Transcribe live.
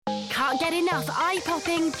Can't get enough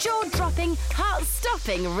eye-popping, jaw-dropping,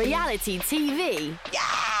 heart-stopping reality TV? Yeah!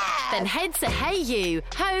 Then head to Hey You,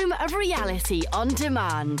 home of reality on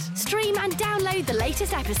demand. Stream and download the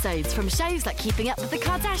latest episodes from shows like Keeping Up with the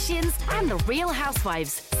Kardashians and The Real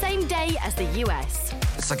Housewives, same day as the US.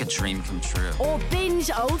 It's like a dream come true. Or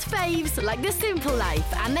binge old faves like The Simple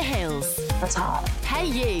Life and The Hills. That's hot. Hey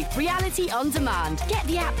You, reality on demand. Get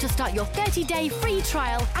the app to start your 30-day free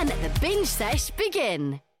trial and let the binge sesh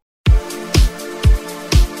begin.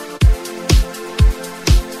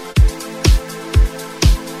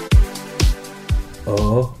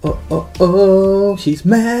 Oh, oh, oh, oh, she's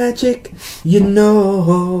magic, you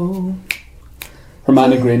know.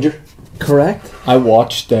 Hermione Granger. Correct. I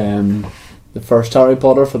watched the first Harry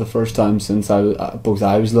Potter for the first time since both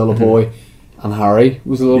I was a little boy and Harry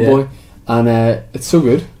was a little boy, and it's so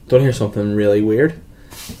good. Don't hear something really weird.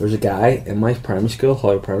 There's a guy in my primary school,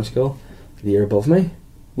 Holloway Primary School, the year above me.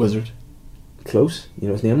 Wizard. Close. You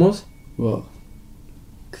know what his name was? What?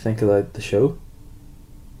 Think about the show.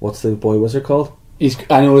 What's the boy wizard called?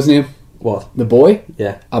 I know his name. What? The boy?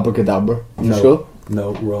 Yeah. Abracadabra. In No. your school?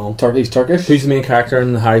 No, wrong. He's Turkish. Who's the main character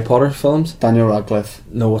in the Harry Potter films? Daniel Radcliffe.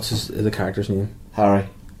 No, what's the character's name? Harry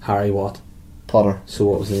Harry what? Potter. So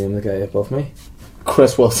what was the name of the guy above me?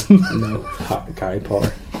 Chris Wilson. No, Harry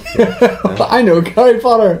Potter. I know Harry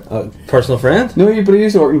Potter. Personal friend? No, but he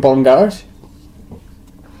used to work in Bottom Garage.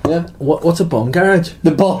 Yeah. What's a bum garage?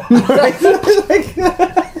 The Bottom.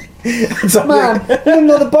 Man, you don't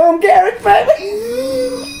know the Bottom Garage, baby.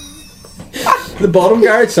 The bottom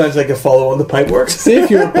garage sounds like a follow on the pipeworks. See if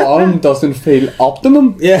your bottom doesn't feel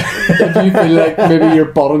optimum. Yeah. If you feel like maybe your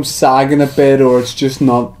bottom's sagging a bit, or it's just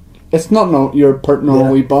not. It's not your pert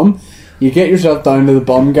normal wee bum. You get yourself down to the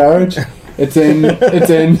bum garage. It's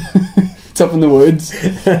up in the woods,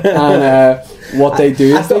 and what they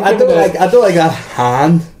do is I don't like that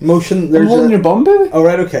hand motion. I'm holding your bum, baby. Oh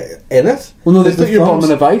right, okay. In it? Well, no, they Just put the your bum thumbs?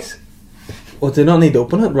 in a vice. Well, do you not need to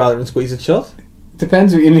open it rather than squeeze it shut?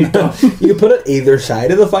 Depends what you need done. You can put it either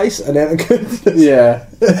side of the vice and then it could Yeah.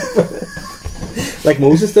 like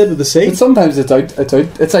Moses did with the sea. But sometimes it's out.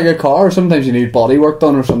 It's like a car. Sometimes you need body work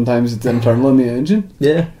done, or sometimes it's internal in the engine.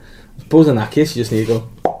 Yeah. I suppose in that case you just need to go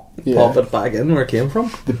pop it back in where it came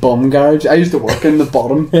from. The bum garage. I used to work in the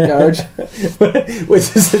bottom garage.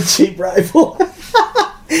 Which is a cheap rival.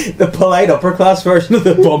 The polite upper class version of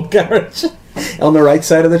the bum garage. On the right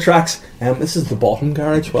side of the tracks. This is the bottom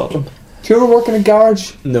garage, welcome. Do you ever work in a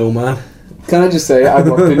garage? No, man. Can I just say, I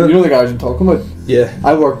worked in, you know the garage I'm talking about? Yeah.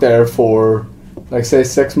 I worked there for, like, say,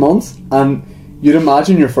 6 months, and you'd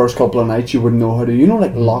imagine your first couple of nights you wouldn't know how to,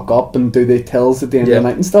 like, lock up and do the tills at the end of the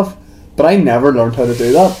night and stuff. But I never learned how to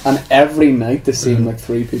do that, and every night the same, like,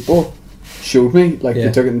 3 people showed me, like,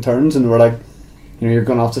 they took it in turns, and they were like, you're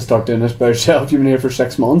going to have to start doing this by yourself, you've been here for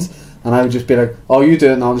 6 months, and I would just be like, oh, you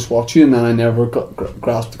do it and I'll just watch you, and then I never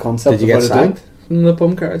grasped the concept Did you of get how to do sacked it. from the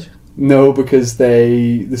bum garage? No, because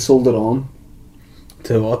they sold it on.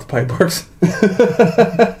 To what? The pipeworks?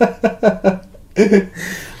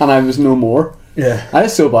 And I was no more. Yeah. I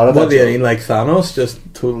was so bad at that. What do you mean, like Thanos? Just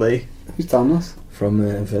totally... Who's Thanos? From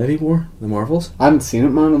the Infinity War, the Marvels. I haven't seen it,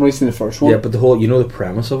 man. I've only seen the first one. Yeah, but the whole, the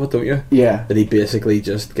premise of it, don't you? Yeah. That he basically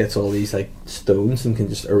just gets all these like stones and can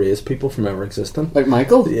just erase people from ever existing. Like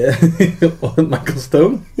Michael? Yeah. Michael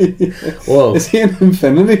Stone? Whoa. Is he in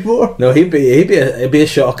Infinity War? No, he'd be a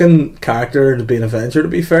shocking character to be an Avenger, to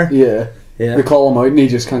be fair. Yeah. Yeah. They call him out and he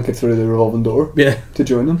just can't get through the revolving door. Yeah. To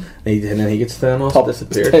join them. And then he gets Thanos to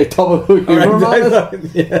disappear. Hey, top of the humour,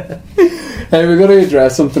 man. Yeah. Hey, we've got to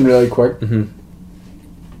address something really quick. Mm-hmm.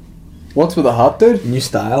 What's with the hat, dude? New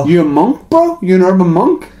style. You a monk, bro? You an urban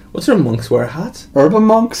monk? What's our monks wear hats? Urban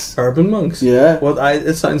monks? Urban monks? Yeah. Well,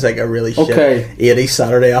 it sounds like a really shit Okay. 80s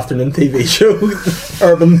Saturday afternoon TV show.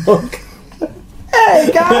 Urban monk.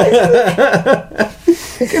 Hey, guys!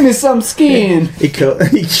 Give me some skin. He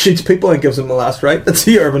shoots people and gives them the last right. That's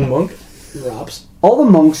the urban monk. Raps. All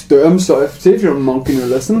the monks do, if you're a monk and you're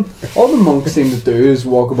listening, all the monks seem to do is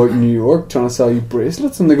walk about New York trying to sell you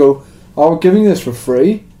bracelets, and they go, oh, we're giving you this for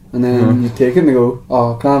free. And then you take it and they go,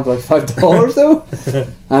 oh, can I have like $5 though?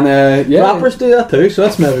 And yeah. Rappers do that too, so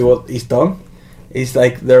that's maybe what he's done. He's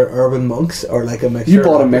like, they're urban monks, or like a mixture. You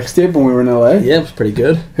bought a mixtape when we were in LA? Yeah, it was pretty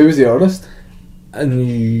good. Who was the artist? And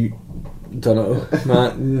you don't know,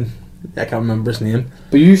 man. I can't remember his name.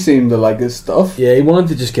 But you seem to like his stuff. Yeah, he wanted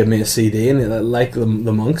to just give me a CD, and like the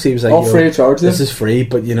monks, he was like, all free of charge. This is free,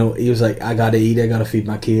 but he was like, I gotta eat, I gotta feed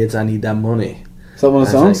my kids, I need that money. Is that one of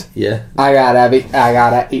the songs? Like, yeah. I gotta eat, I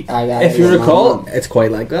gotta eat, I gotta eat. If you recall, it's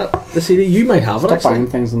quite like that. The CD, you might have it. Stop buying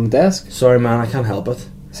things on the desk. Sorry, man, I can't help it.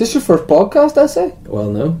 Is this your first podcast essay?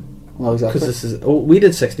 Well, no. Well, exactly. Because this is... Oh, we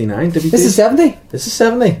did 69. Did we This do... is 70. This is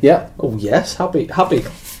 70? Yeah. Oh, yes. Happy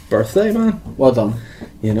birthday, man. Well done.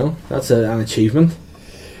 You know, that's an achievement.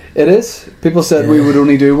 It is. People said we would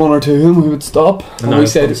only do 1 or 2 and we would stop. And And we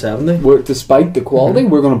said, 70. despite the quality,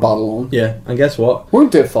 we're going to battle on. Yeah, and guess what? We're going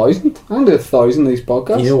to do 1,000. I'm going to do 1,000 of these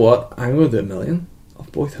podcasts. You know what? I'm going to do 1 million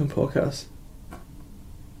of Boytown podcasts.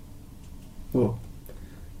 Oh.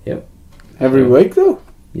 Yep. Every week, though?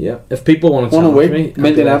 Yeah. If people want to One a challenge week? me...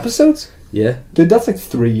 Million episodes? Yeah. Dude, that's like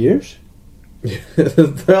 3 years.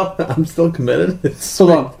 Well, I'm still committed. It's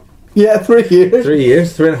Hold on. Yeah, 3 years. 3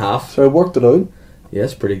 years, 3.5. So I worked it out. Yeah,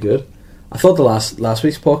 it's pretty good. I thought the last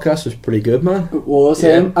week's podcast was pretty good, man. It was.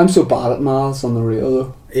 Yeah. I'm so bad at maths on the real,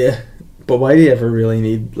 though. Yeah, but why do you ever really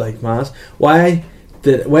need like maths? When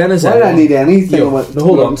is Why did I everyone- need anything Yo, with no,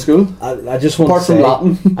 hold on. in school? I just want Apart to from say,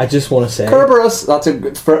 Latin. I just want to say, Kerberos, that's a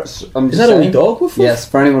good first. I'm is just that a wee saying. dog with us? Yes,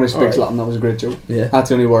 for anyone who speaks Alright. Latin, that was a great joke. Yeah. That's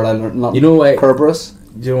the only word I learned in Latin. You know why? Kerberos.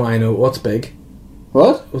 Do you know why I know what's big?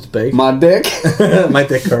 What? What's big? My dick. My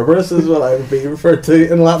dick Kerberos is what I would be referred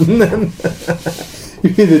to in Latin. Then. You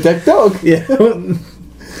mean the dick dog? Yeah.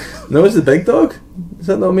 No, it's the big dog. Does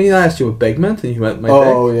that not mean I asked you what big meant and you went my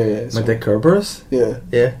Oh, dick? yeah, yeah. My sorry. dick Kerberos. Yeah.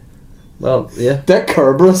 Yeah. Well, yeah. Dick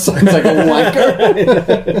Kerberos sounds like a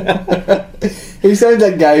wanker. He sounds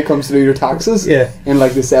like a guy who comes to do your taxes Yeah. in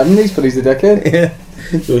like the 70s, but he's a dickhead. Yeah.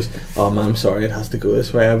 He goes, oh man, I'm sorry, it has to go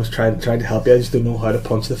this way. I was trying to help you. I just don't know how to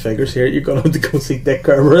punch the figures here. You're gonna have to go see Dick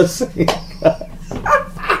Kerberos.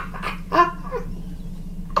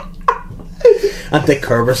 And Dick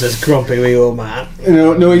Kerberos is grumpy wee old man.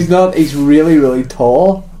 No, he's not. He's really, really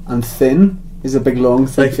tall and thin. He's a big, long,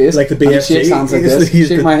 thin Like- face. like the And he BFG. shakes hands like He's this. the-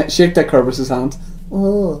 he's Shake Dick Kerberos' hand.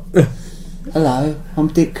 Oh, hello, I'm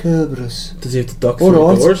Dick Kerberos. Does he have to duck through the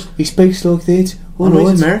Alright, doors? he speaks like that. Oh, no,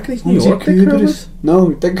 he's American. He's New I'm York, Dick Dick Kerberos. Kerberos. No,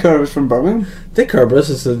 Dick Kerberos from Birmingham. Dick Kerberos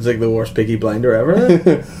is like the worst Peaky Blinder ever.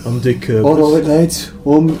 I'm Dick Kerberos. Alright, lads,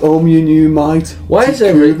 I'm your new mate. Why Dick is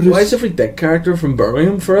Kerberos. every Dick character from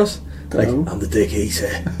Birmingham for us? Like, Dunno. I'm the Dick he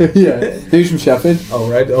said. Yeah, he's from Sheffield.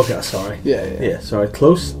 Oh right, okay, sorry. Yeah. Yeah, sorry,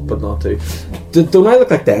 close, but not too. Don't I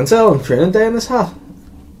look like Denzel on training day in this hat?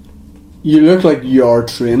 You look like you're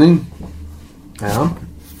training I am. What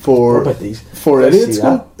for about these? for Let's idiot see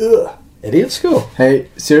school. that. Idiot school? Hey,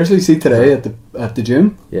 seriously, see today at the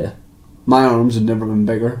gym, Yeah. my arms had never been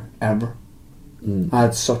bigger ever. Mm. I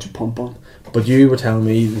had such a pump on. But you were telling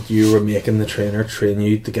me that you were making the trainer train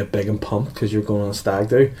you to get big and pumped because you're going on a stag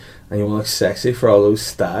do and you want to look sexy for all those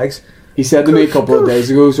stags He said to me a couple of days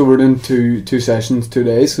ago, so we're doing two sessions, 2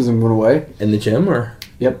 days, because I'm going away. in the gym or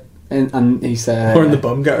Yep. And he said, or in the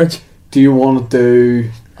bum garage. do you want to do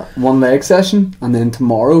one leg session and then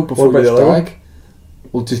tomorrow before What about your the other stag,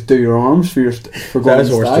 we'll just do your arms for for That going was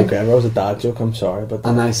the worst stag? joke ever. That was a dad joke. I'm sorry, but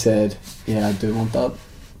And I said, yeah, I do want that.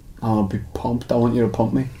 I'll be pumped. I want you to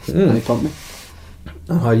pump me. Mm. And he pumped me.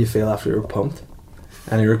 how do you feel after you were pumped?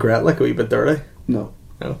 Any regret, like a wee bit dirty? No.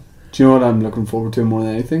 No. Do you know what I'm looking forward to more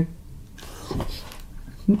than anything?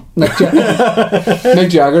 Mick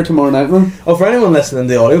Jagger tomorrow night, man. Oh, for anyone listening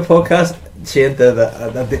to the audio podcast, Shane did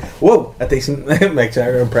a decent Mick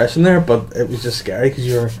Jagger impression there, but it was just scary because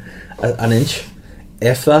you were an inch,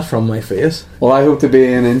 if that, from my face. Well, I hope to be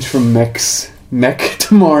an inch from Mick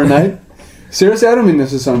tomorrow night. Seriously, I don't mean this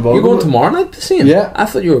to sound vulgar. You're going tomorrow night to see him? Yeah. I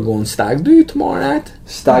thought you were going stag do tomorrow night.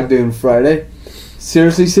 Stag do on Friday.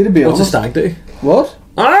 Seriously, see, to be What's a honest. stag do? What?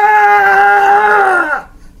 Ah!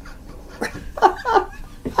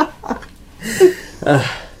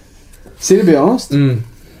 See, to be honest, Mm.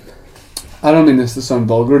 I don't mean this to sound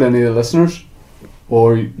vulgar to any of the listeners,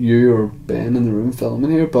 or you or Ben in the room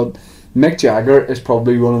filming here, but Mick Jagger is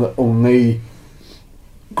probably one of the only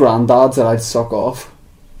granddads that I'd suck off.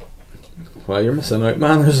 Well, you're missing out,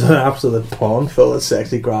 man. There's an absolute pond full of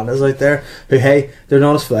sexy grannies out there who, hey, they're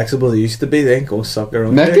not as flexible as they used to be. They ain't go suck their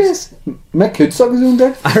own Mick dicks. is? Mick could suck his own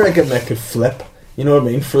dick. I reckon Mick could flip. You know what I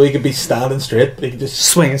mean? For he could be standing straight, but he could just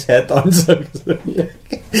swing his head down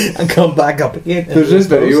and come back up again. There's this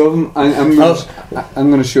video of him. I'm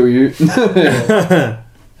going to show you.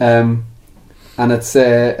 And it's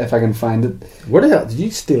if I can find it. Where the hell did you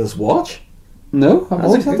steal his watch? No, I've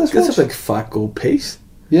always had this That's watch. a big fat gold piece.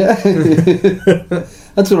 Yeah,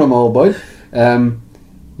 that's what I'm all about.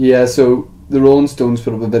 Yeah, so the Rolling Stones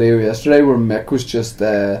put up a video yesterday where Mick was just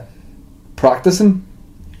practicing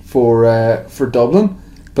for Dublin,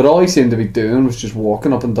 but all he seemed to be doing was just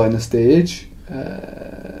walking up and down the stage.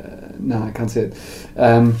 No, I can't say it.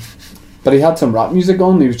 But he had some rap music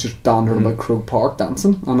on. He was just dandering about Croke Park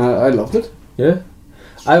dancing, and I loved it. Yeah,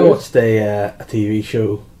 I good. watched a TV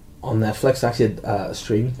show on Netflix. Actually, a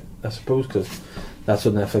stream, I suppose, because That's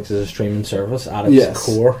what Netflix is, a streaming service at its Yes.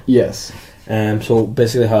 core. Yes. So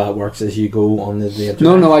basically, how that works is you go on the internet.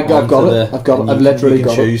 No, I've got onto it. I've got it. and I've you literally can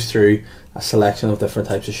got it. choose through a selection of different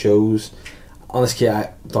types of shows. Honestly,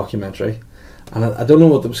 documentary, and I don't know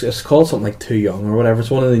what it's called. Something like Too Young or whatever. It's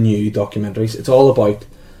one of the new documentaries. It's all about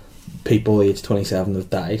people aged 27 who've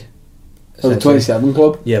died. Or the 27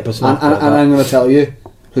 Club. Yeah, but it's And, not. and, like and that. I'm going to tell you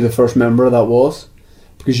who the first member of that was,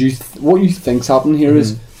 because what you think's happening here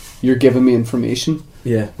is you're giving me information.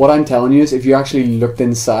 Yeah. What I'm telling you is, if you actually looked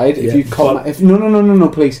inside, if Yeah, you cut but- no,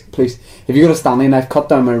 please, if you got a Stanley knife, cut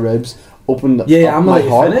down my ribs, opened Yeah, up I'm my gonna let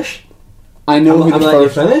heart. you finish. I know I'm who the gonna let you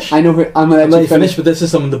first. finish. I know who. I'm I'm gonna let let you finish, but this is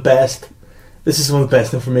some of the best. This is some of the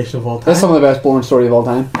best information of all time. That's some of the best boring story of all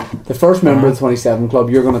time. The first member of the 27 Club,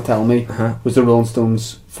 you're going to tell me, Uh-huh. was the Rolling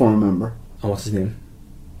Stones former member. And what's his name?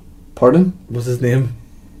 Pardon? What's his name?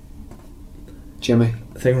 Jimmy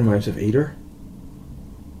I think it reminds me of Eater.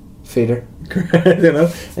 Fader. I don't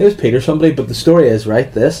know. It was Peter somebody, but the story is right.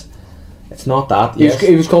 It's not that. Yes.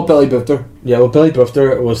 He was called Billy Bufter. Yeah, well, Billy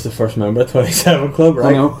Bufter was the first member of 27 Club,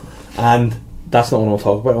 right? I know. And that's not what I want to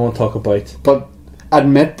talk about. I want to talk about. But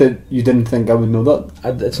admit that you didn't think I would know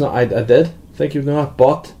that. It's not. I did think you know that,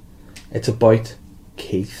 but it's about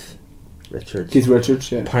Keith Richards. Keith Richards,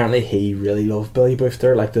 yeah. Apparently, he really loved Billy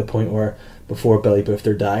Bufter, like to the point where before Billy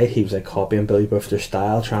Bufter died, he was like copying Billy Bufter's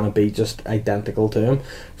style, trying to be just identical to him,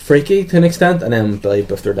 freaky to an extent. And then when Billy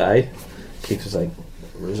Bufter died, Keith was like,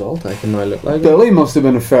 "Result, I can now look like him." Billy must have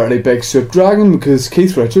been a fairly big soup dragon, because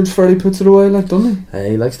Keith Richards fairly puts it away, like, doesn't he? Hey,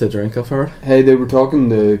 he likes to drink, I've heard. Hey, they were talking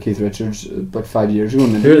to Keith Richards about 5 years ago.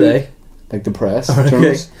 Who are they? Like the press, Okay.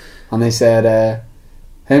 journalists. And they said,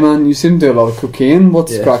 hey man, you seem to do a lot of cocaine,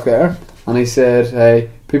 what's the Yeah. crack there? And he said, hey,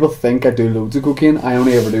 people think I do loads of cocaine, I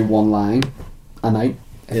only ever do one line a night.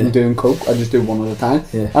 If Yeah. I'm doing coke, I just do one at a time.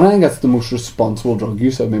 Yeah. And I think that's the most responsible drug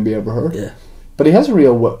use I've maybe ever heard. Yeah. But he has a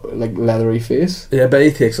real like leathery face. Yeah, but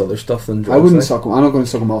he takes other stuff than drugs. I wouldn't like. suck him. I'm not going to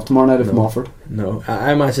suck him off tomorrow night if I'm No. offered. No,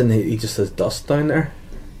 I imagine he just has dust down there.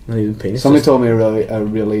 Not even penis. Somebody just- told me a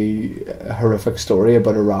really horrific story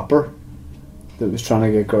about a rapper that was trying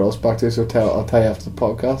to get girls back to his hotel. I'll tell you after the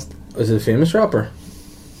podcast. Is it a famous rapper?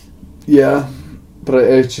 Yeah, but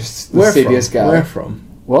it's just the Where seediest from? guy. Where from?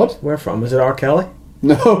 What? Where from? Is it R. Kelly?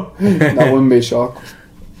 No, that wouldn't be a shock.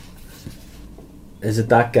 Is it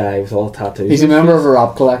that guy with all the tattoos? He's a member of a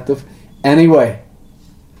rap collective. Anyway,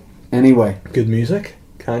 Good music?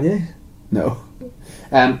 Kanye? no.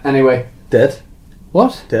 Anyway, Did?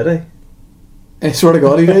 what? Did he? I swear to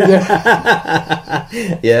God, he did. Yeah,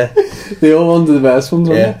 Yeah. the old ones are the best ones,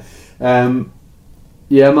 Yeah. aren't they?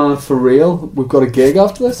 Yeah, man, for real. We've got a gig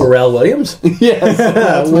after this. Pharrell Williams? Yes,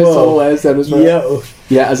 that's my Whoa. soul last said as well. Yo.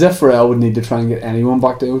 Yeah, as if Pharrell would need to try and get anyone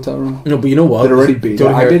back to the hotel room. No, but you know what? They'd already be Do you there.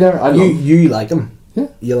 wanna I'd be hear- there. I You like him. Yeah.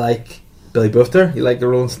 You like Billy Bufter. You like the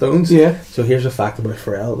Rolling Stones. Yeah. So here's a fact about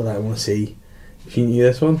Pharrell that I want to see. If you knew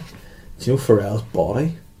this one. Do you know Pharrell's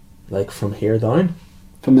body? Like from here down?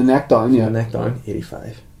 From the neck down, From yeah. the neck down,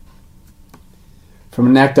 85. From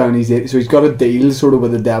the neck down, so he's got a deal sort of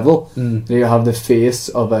with the devil. Mm. You have the face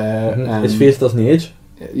of a His face doesn't age.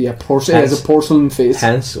 yeah, he has a porcelain face.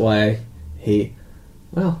 Hence why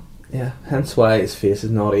hence why his face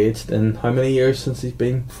is not aged in how many years since he's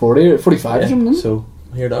been 40 or 45 or something. so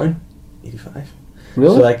here down 85.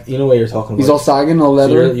 Really? So like you know what you're talking about. He's all sagging, all so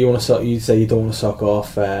leather. you want to suck, you say you don't want to suck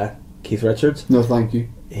off Keith Richards. No, thank you.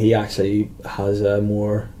 He actually has a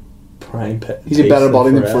more prime pit. He's a better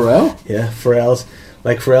body than Pharrell. Yeah, Pharrell's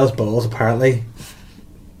balls apparently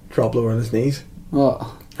drop lower on his knees.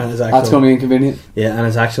 Oh, And his actual, that's going to be inconvenient. yeah, and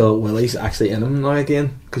his actual willy's actually in him now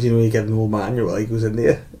again. Because you know, you get an old man, your willy goes into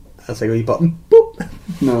you. That's like a wee button. Boop.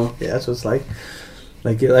 No. Yeah, that's what it's like.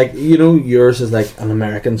 Like you know, yours is like an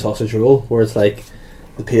American sausage roll, where it's like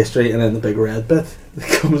the pastry and then the big red bit that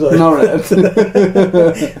comes out. Not red.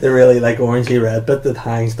 The really like orangey red bit that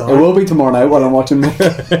hangs down. It will be tomorrow night while I'm watching Nick.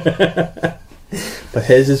 But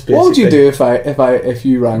his is basically. What would you do if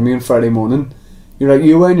you rang me on Friday morning? You're like,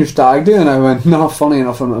 you went your stag do, and I went, no, funny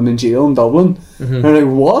enough, I'm in jail in Dublin. Mhm. And you're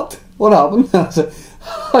like, what? What happened? I said,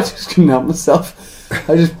 I just couldn't help myself.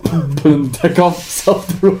 I just put a dick off myself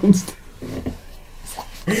to roast.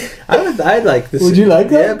 I'd like this. Would you like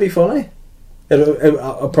that? Yeah, it'd be funny.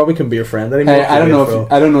 I probably couldn't be your friend anymore. Hey, I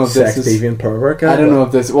don't know if sex this is. deviant pervert. I don't know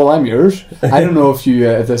if this. Well, I'm yours. I don't know if you.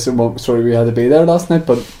 If this. Well, sorry, we had to be there last night,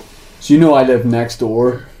 but so you know, I live next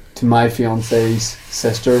door to my fiance's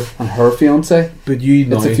sister and her fiance. But you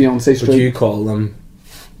know, It's a fiance Would street. you call them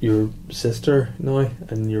your sister now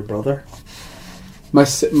and your brother? My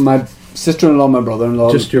sister-in-law, my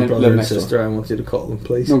brother-in-law. Just your live brother and next sister. door. I want you to call them,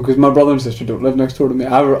 please. No, because my brother and sister don't live next door to me.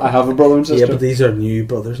 I have a brother and sister. Yeah, but these are new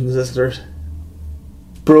brothers and sisters.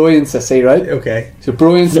 Broy and Sissy, right? Okay. So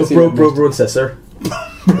Broy and Sissy. Bro and sister.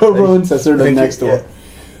 Bro and sister live next door. Yeah.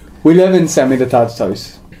 We live in semi-detached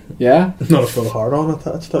house. Yeah? Not a full hard-on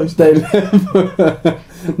attached house. They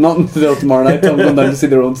live... Not until tomorrow night. I'm going down to see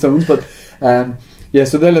their own stones. But, yeah,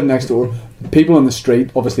 so they live next door. People in the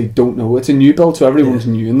street obviously don't know. It's a new build, so everyone's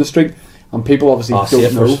new in the street. And people obviously don't see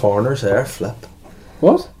if know. there's foreigners there, flip.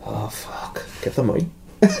 What? Oh, fuck. Get them out.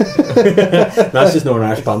 That's just Northern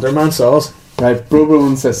Irish banter, man, sauce. Right, bro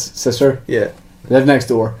and sister. Yeah. Live next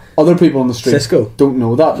door. Other people on the street Cisco. don't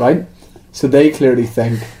know that, right? So they clearly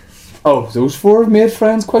think, oh, those four have made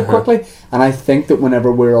friends quite quickly. And I think that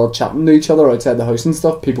whenever we're all chatting to each other outside the house and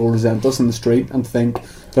stuff, people resent us in the street and think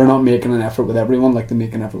they're not making an effort with everyone like they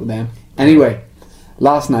make an effort with them. Anyway,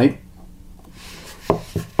 last night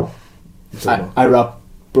I rap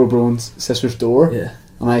bro and sister's door, Yeah.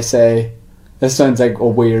 and I say, this sounds like a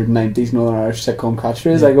weird 90s Northern Irish sitcom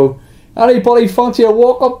catchphrase. I go, anybody fancy a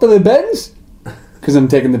walk up to the bins? Because I'm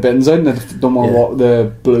taking the bins out and I don't want to walk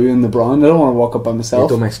the blue and the brown. I don't want to walk up by myself.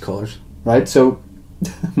 Don't mix colours. Right, so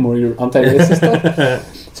more your anti-racist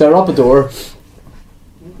stuff. So I rap the door.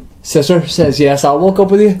 Sister says, yes, I'll walk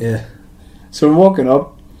up with you. Yeah. So we're walking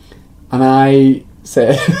up, and I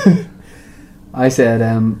said,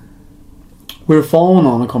 we were following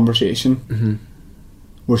on a conversation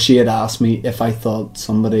where she had asked me if I thought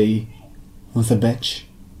somebody was a bitch.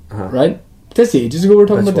 Right? This ages ago we were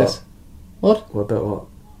talking about this. What? What about what?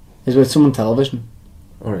 It's about someone on television.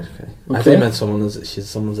 Alright, okay. I thought you meant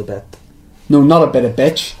someone's a bit. No, not a bit of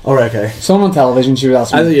bitch. Alright, okay. Someone on television, she was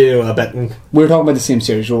asking I me. thought you were a bit. We were talking about the same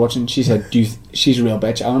series we were watching. She said, she's a real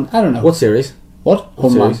bitch. I don't know. What series? What?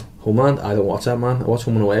 Homeland. Homeland? I don't watch that, man. I watch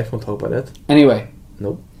Home and Away if we'll talk about it. Anyway.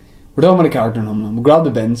 Nope. We're talking about a character in Homeland. We'll grab the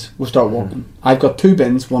bins. We'll start walking. I've got 2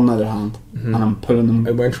 bins, one in either hand. And I'm putting them...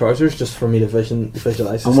 I'm wearing trousers just for me to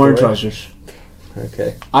visualise. I'm wearing trousers.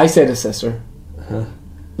 Okay. I say to sister,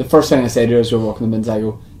 the first thing I say to her as we're walking the bins, I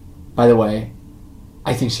go, by the way,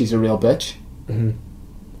 I think she's a real bitch.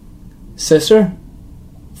 Sister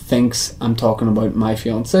thinks I'm talking about my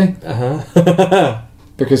fiance.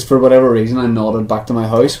 Because for whatever reason I nodded back to my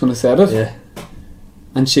house when I said it. Yeah.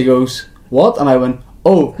 And she goes, what? And I went,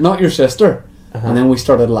 oh, not your sister. And then we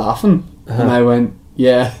started laughing. And I went,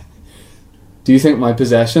 yeah. Do you think my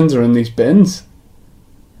possessions are in these bins?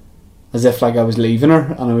 As if like I was leaving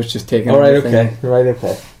her and I was just taking everything. Right,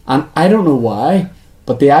 okay. And I don't know why,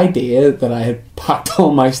 but the idea that I had packed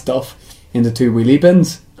all my stuff into 2 wheelie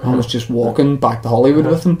bins and was just walking back to Hollywood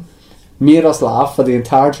with them made us laugh for the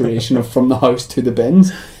entire duration of from the house to the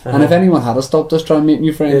bins. And if anyone had stopped us trying to make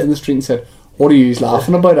new friends in the street and said, what are you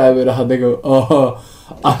laughing about? I would have had to go,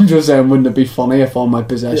 oh, I'm just saying, wouldn't it be funny if all my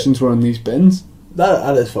possessions were in these bins?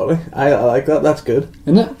 That is funny. I like that. That's good.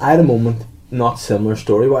 Isn't it? I had a moment, not similar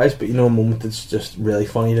story-wise, but you know, a moment that's just really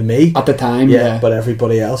funny to me. At the time, yeah. But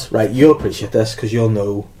everybody else, right, you'll appreciate this because you'll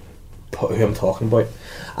know who I'm talking about.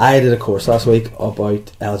 I did a course last week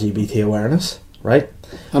about LGBT awareness, right?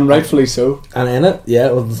 And rightfully so. And in it,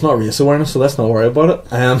 well, it's not race awareness, so let's not worry about it.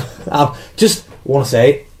 I just want to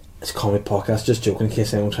say, it's a comedy podcast, just joking in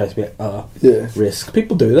case anyone tries to be racist.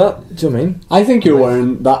 People do that, do you know what I mean? I think you're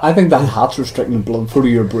wearing that. I think that hat's restricting the blood flow to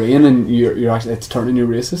your brain, and you're actually, it's turning you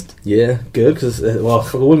racist. Yeah, good, because, I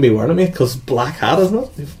wouldn't be wearing it, mate, because black hat,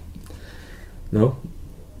 isn't it? No?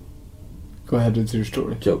 Go ahead with your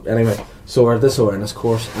story. Joke. Anyway, so we're at this awareness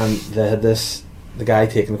course, and the guy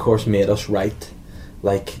taking the course made us write,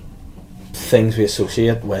 like, things we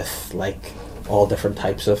associate with, like, all different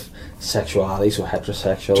types of sexuality, so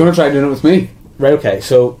heterosexual. Do you want to try doing it with me? Right, okay,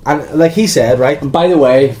 so, and like he said, right? And by the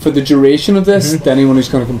way, for the duration of this, to anyone who's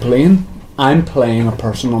going to complain, I'm playing a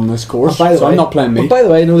person on this course, so I'm not playing me. By the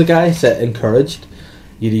way, the guy said encouraged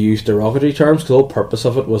you to use derogatory terms, because the whole purpose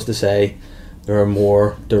of it was to say there are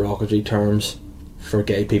more derogatory terms for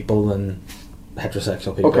gay people than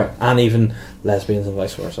heterosexual people. Okay. And even lesbians and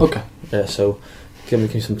vice versa. Okay. Yeah, so give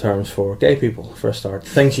me some terms for gay people, for a start.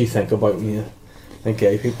 Things you think about when you think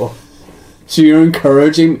gay people. So you're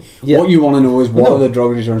encouraging. What you want to know is what are the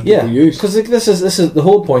derogatory terms people use? Because this is the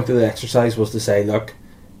whole point of the exercise was to say, look,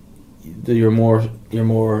 you're more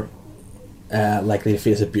likely to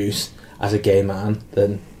face abuse as a gay man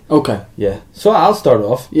than So I'll start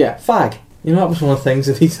off. Fag. You know, that was one of the things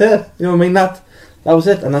that he said. You know what I mean? That was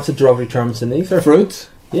it, and that's a derogatory term to neither. Fruit.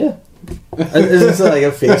 Yeah. Isn't it like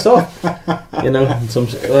a face off? You know, some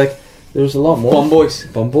like there's a lot more.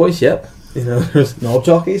 Bum boys. Yep. You know, there's knob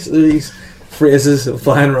jockeys. These phrases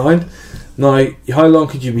flying around. Now, how long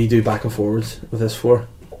could you do back and forwards with this for?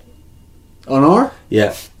 An hour?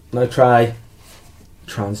 Yeah. Now try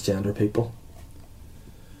transgender people.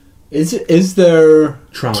 Is there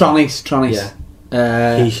trannies? Yeah.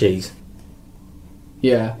 He, she's.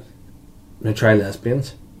 Yeah. Now try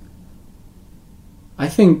lesbians. I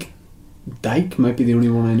think Dyke might be the only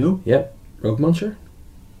one I know. Yep. Rug muncher.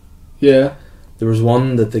 Yeah. There was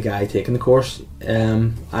one that the guy taking the course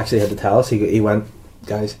actually had to tell us. He went,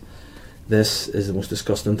 guys, this is the most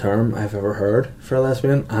disgusting term I've ever heard for a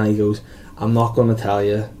lesbian. And he goes, I'm not going to tell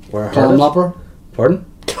you where I heard it. Lopper?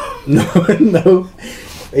 Pardon? No.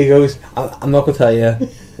 He goes, I'm not going to tell you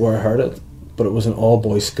where I heard it, but it was an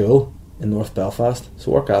all-boys school in North Belfast.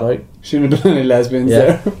 So work that out. Shouldn't have done any lesbians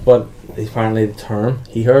there. But apparently the term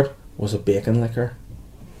he heard was a bacon liquor.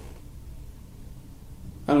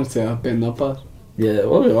 I don't see that being that bad. Yeah,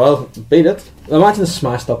 well, beat it. Imagine a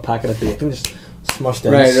smashed up packet of bacon just smushed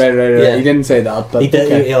in. Right. Yeah. He didn't say that, but He did.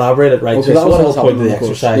 okay. He elaborated, right? Okay, so that so was what the else whole point of happened the on the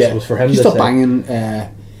course? exercise was for him You to stop say, banging.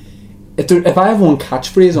 If I have one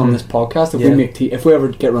catchphrase on this podcast, if we ever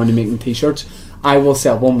get around to making t-shirts, I will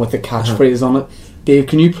sell one with the catchphrase on it. Dave,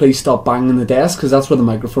 can you please stop banging the desk, because that's where the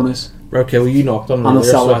microphone is. Okay, well you knocked on it And earlier, I'll so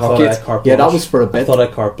I sell thought the I had bucket. carte Yeah, that blanche. was for a bit. I thought I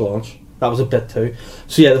had carte blanche. That was a bit too.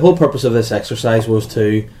 So yeah, the whole purpose of this exercise was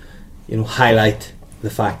to, highlight the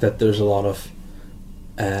fact that there's a lot of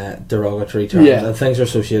derogatory terms and things are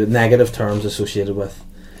associated, negative terms associated with.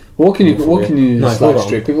 What can you No, slag hold on.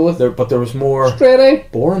 straight people with? But there was more Straight A.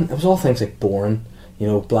 boring. It was all things like boring,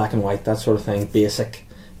 black and white, that sort of thing, basic.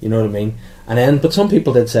 You know what I mean? And then, but some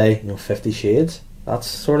people did say, 50 Shades. That's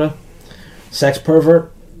sort of sex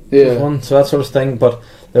pervert. Yeah. One, so that sort of thing. But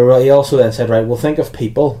he also then said, right, well, think of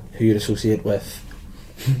people who you'd associate with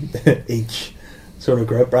each sort of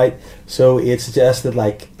group, right? So he had suggested,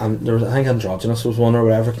 like, there was, I think androgynous was one or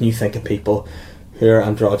whatever. Can you think of people who are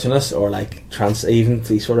androgynous or like trans? Even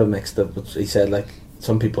he sort of mixed it. But he said, like,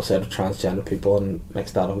 some people said transgender people and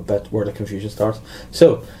mixed that up a bit, where the confusion starts.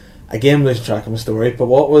 So again, losing track of my story. But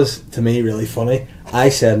what was to me really funny, I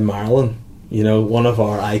said Marilyn. One of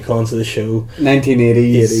our icons of the show,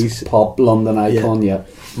 1980s pop London icon. Yeah.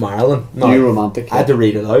 Marilyn. New romantic. I had to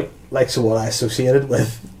read it out, like, so what I associated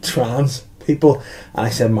with trans people, and I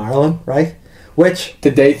said Marilyn, right? Which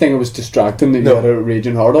did they think it was distracting that you had a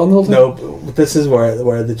raging hard on the whole time? No, but this is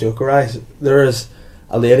where the joke arises. There is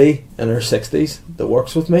a lady in her 60s that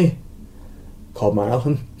works with me called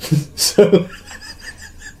Marilyn. So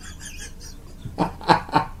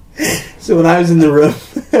when I was in the room,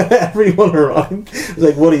 everyone around was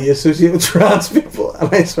like, what do you associate with trans people?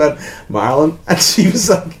 And I said Marilyn, and she was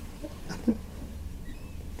like,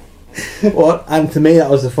 what? And to me that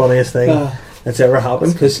was the funniest thing that's ever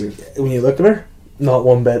happened, because when you look at her, not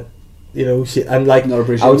one bit, she, and like,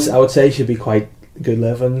 I would say she'd be quite good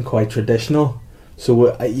living, quite traditional.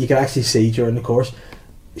 So you can actually see during the course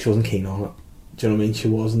she wasn't keen on it. Do you know what I mean? She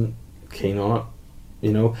wasn't keen on it.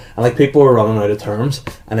 And like, people were running out of terms,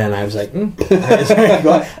 and then I was like, and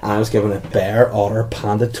I was giving it bear, otter,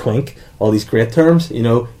 panda, twink, all these great terms.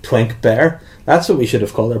 Twink, bear. That's what we should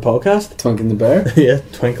have called our podcast. Twink and the bear. Yeah,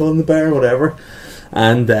 Twinkle and the bear, whatever.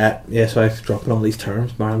 And so I was dropping all these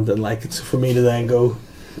terms. Maren didn't like it, so for me to then go,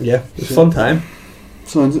 yeah, it was a fun time.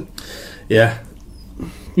 Sounds it. Yeah.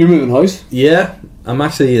 You're moving house? Yeah, I'm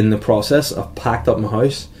actually in the process. I've packed up my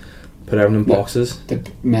house, put everything in boxes. The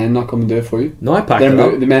men not come and do it for you? No, I packed it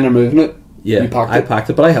up. The men are moving it? Yeah, you packed I packed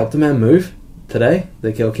it, but I helped the men move today.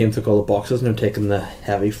 They came, took all the boxes, and they're taking the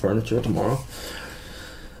heavy furniture tomorrow.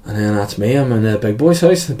 And then that's me. I'm in the big boy's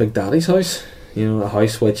house, the big daddy's house. A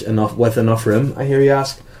house with enough room, I hear you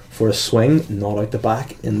ask, for a swing, not out the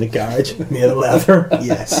back, in the garage, made of leather.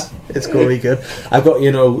 Yes, it's going to be good. I've got,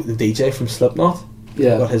 the DJ from Slipknot.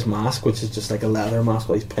 Yeah. I've got his mask, which is just like a leather mask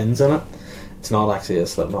with these pins in it. It's not actually a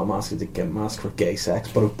Slipknot mask, it's a gimp mask for gay sex,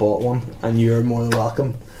 but I've bought one, and you're more than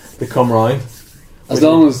welcome to come round. As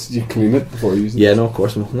long as you clean it before you use it. Yeah, no, of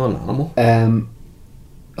course, I'm not an animal.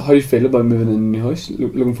 How do you feel about moving in a new house?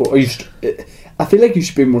 Looking for? I feel like you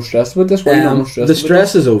should be more stressed about this. Why are you not more stressed? The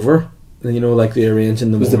stress is over. Like the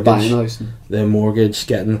arranging the mortgage, the buying house, the mortgage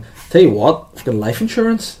getting. Tell you what, fucking life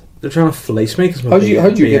insurance. They're trying to fleece me because how'd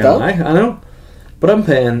you get that? I know, but I'm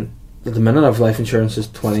paying at the minute. I've life insurance is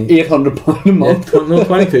 £800 a month. No,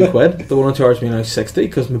 22 quid. They want to charge me now 60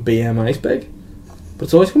 because my BMI is big. But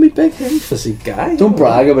it's always going to be big, hey, physique guy. Don't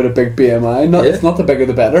brag about a big BMI. It's not the bigger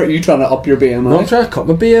the better. Are you trying to up your BMI? No, I'm trying to cut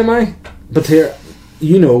my BMI. But here,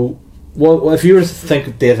 well, if you were to think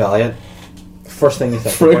of Dave Elliott, first thing you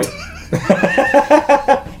think fruit.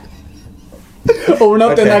 About. Oh, we're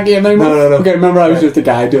not doing that game anymore? No. Okay, remember I was just the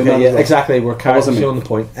guy doing that. Yeah, exactly. We're showing the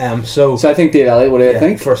point. So I think Dave Elliott, what do you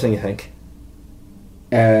think? First thing you think.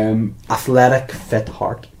 Athletic, fit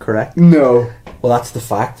heart, correct? No. Well, that's the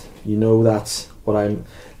fact. That's what I'm.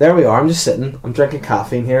 There we are. I'm just sitting. I'm drinking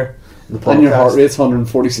caffeine here. the podcast. And your heart rate's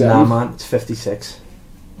 147. Nah, man, it's 56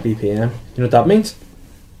 BPM. You know what that means?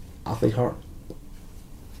 Athlete heart.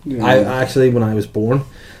 Yeah. I actually, when I was born,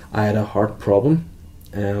 I had a heart problem.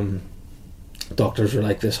 Doctors were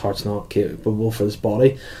like, this heart's not capable for this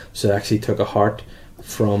body, so they actually took a heart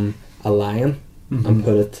from a lion and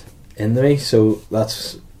put it into me. So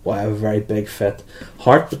that's why I have a very big fit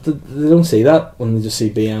heart. But they don't see that when they just see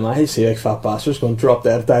BMI. They see like fat bastards going to drop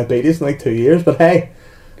dead of diabetes in like 2 years. But hey,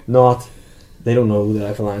 they don't know that I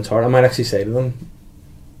have a lion's heart. I might actually say to them,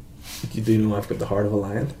 you do know I've got the heart of a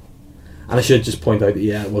lion. And I should just point out that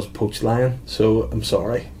it was poached lion, so I'm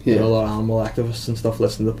sorry. Yeah. There are a lot of animal activists and stuff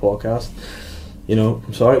listening to the podcast. You know,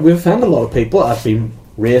 I'm sorry. We've offended a lot of people. I've been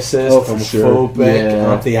racist, homophobic,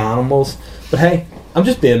 anti-animals. But hey, I'm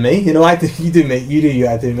just being me. You know, you do me, you do you,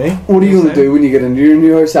 I do me. What are you going to do when you get into your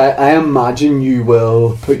new house? I imagine you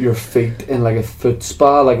will put your feet in like a foot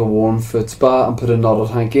spa, like a warm foot spa, and put a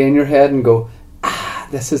knotted hanky in your head and go,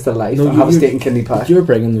 this is the life. No, I have a steak and kidney pie. You're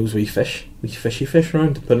bringing those fishy fish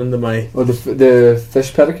around to put into my... Or the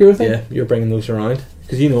fish pedicure thing? Yeah, you're bringing those around.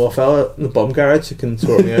 Because you know a fella in the bum garage who can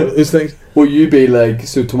sort me out with those things. Will you be like,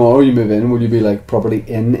 so tomorrow you move in, will you be like properly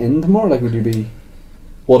in tomorrow? Like would you be...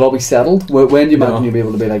 Will it all be settled? When do you imagine you'll be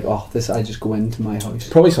able to be like, I just go into my house?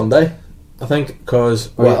 Probably Sunday, I think, because...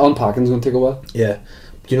 unpacking's going to take a while? Yeah.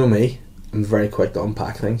 Do you know me? I'm very quick to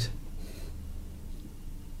unpack things.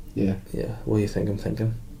 Yeah. Yeah. What do you think I'm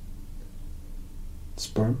thinking?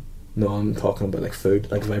 Sperm? No, I'm talking about like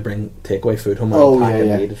food. Like if I bring takeaway food home, I'll pack it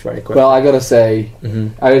and eat it very quick. Well, I gotta say,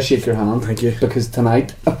 I gotta shake your hand. Thank you. Because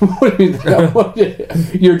tonight,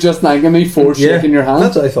 you're just thanking me for shaking your hand.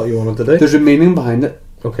 That's what I thought you wanted to do. There's a meaning behind it.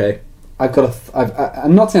 Okay.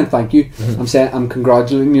 I'm not saying thank you. I'm saying I'm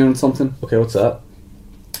congratulating you on something. Okay, what's that?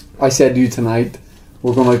 I said to you tonight,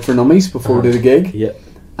 we're going out for nummies before we do the gig. Yeah.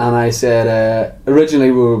 And I said,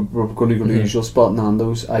 originally we were going to go to the usual spot,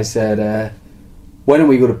 Nando's. I said, why don't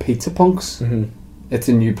we go to Pizza Punks? It's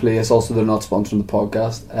a new place. Also, they're not sponsoring the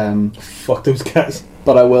podcast. Fuck those guys.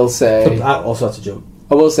 But I will say... Also, that's a joke.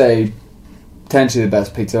 I will say, potentially the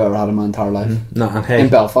best pizza I've ever had in my entire life. No, and hey... In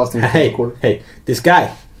Belfast. Hey, this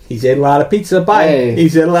guy, he's ate a lot of pizza pie. Hey.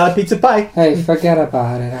 He's ate a lot of pizza pie. Hey, forget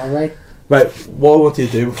about it, alright? Right, what I want you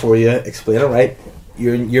to do before you explain it, right?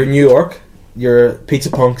 You're in New York. Your Pizza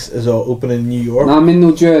Punks is all open in New York. No, I'm in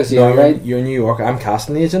New Jersey, alright? You're in New York. I'm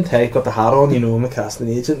casting agent. Hey, got the hat on. You know I'm a casting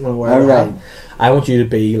agent. Alright. I want you to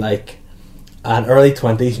be like an early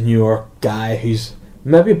 20s New York guy who's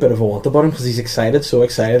maybe a bit of a want about him because he's excited, so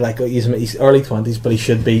excited. Like he's early 20s, but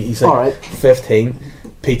he's like 15.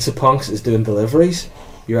 Pizza Punks is doing deliveries.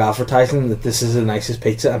 You're advertising that this is the nicest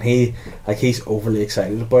pizza, and he's overly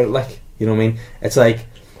excited about it. Like, you know what I mean? It's like.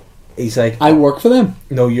 He's like, I work for them.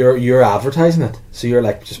 No, you're advertising it, so you're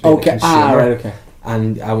like just being a consumer. Right, okay.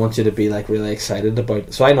 And I want you to be like really excited about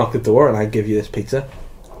it. So I knock the door and I give you this pizza.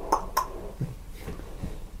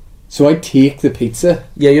 So I take the pizza.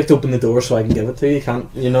 Yeah, you have to open the door so I can give it to you. You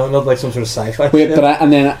can't, not like some sort of sci-fi. Wait, shit.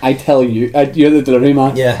 and then I tell you, you're the delivery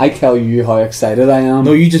man. Yeah. I tell you how excited I am.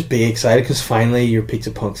 No, you just be excited because finally your Pizza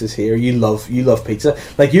Punks is here. You love pizza.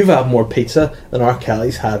 Like you've had more pizza than R.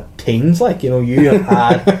 Kelly's had teens. Like you have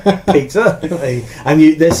had pizza, and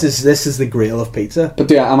this is the grail of pizza. But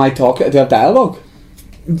am I talking? Do I have dialogue?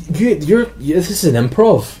 This is an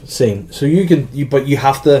improv scene, so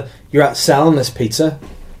you're at selling this pizza.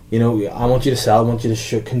 I want you to sell. I want you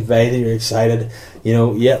to convey that you're excited.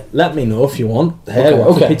 Let me know if you want. Hey,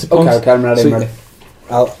 okay. Pizza Punks. Okay, I'm ready.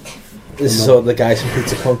 This is what the guys from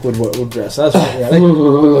Pizza Punk would dress as. Ready?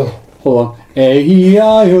 Hold on.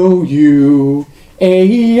 A-E-I-O-U,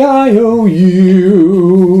 A-E-I-O-U.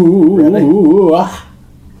 Ready?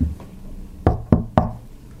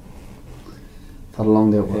 Had a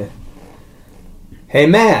long day at work. Hey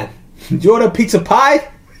man, do you want a pizza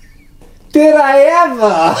pie? Did I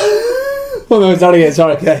ever? Oh no, sorry.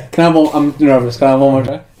 Okay. I'm nervous. Can I have one more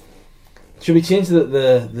try? Should we change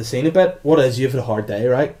the scene a bit? What is, you've had a hard day,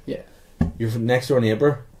 right? Yeah. Your next door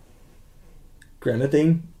neighbour,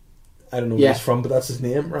 Grenadine, I don't know where he's from, but that's his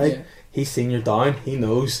name, right? Yeah. He's seen you're down. He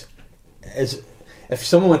knows. If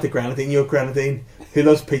someone went to Grenadine, Grenadine, who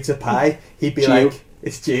loves pizza pie, he'd be Gio. like,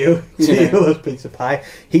 it's Gio. Gio loves pizza pie.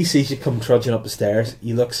 He sees you come trudging up the stairs.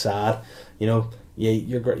 You look sad.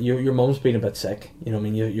 Your mum's been a bit sick. You know what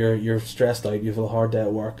I mean? You're stressed out. You've had a hard day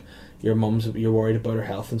at work. You're worried about her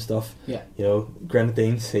health and stuff. Yeah.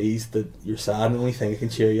 Grenadine sees that you're sad, and the only thing that can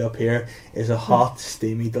cheer you up here is a hot,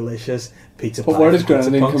 steamy, delicious pizza pie. But where does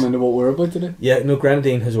Grenadine come into what we're about to do? Yeah, no,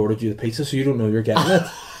 Grenadine has ordered you the pizza, so you don't know you're getting it.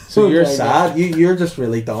 So you're sad. You're just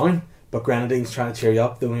really down. But Grenadine's trying to cheer you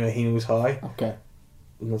up the only way he knows how. Okay.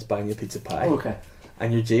 And that's buying you a pizza pie. Okay.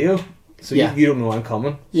 And you're Gio. So Yeah. you don't know I'm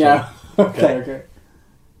coming. So. Yeah. Okay.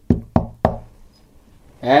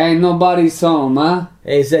 Hey, nobody's home, huh?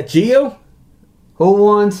 Hey, is that Gio? Who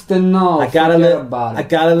wants to know? I got About I it.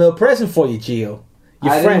 got a little present for you, Gio.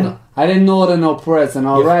 Your friend. I didn't order no present.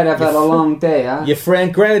 All Your- right, I've your had a fr- long day, huh? Your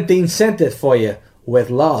friend Grenadine sent it for you with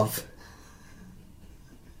love.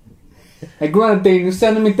 Hey, Grenadine, you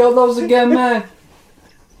sending me dildos again, man?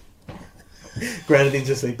 Grenadine's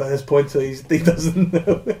asleep by this point, so he doesn't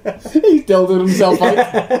know. He dildoed himself out.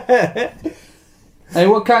 Hey,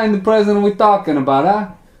 what kind of present are we talking about,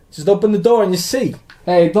 huh? Just open the door and you see.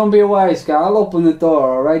 Hey, don't be a wise guy. I'll open the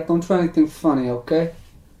door, alright? Don't try anything funny, okay?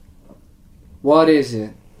 What is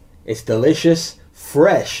it? It's delicious,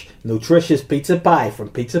 fresh, nutritious pizza pie from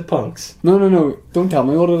Pizza Punks. No. Don't tell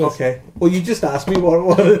me what it is. Okay. Well, you just asked me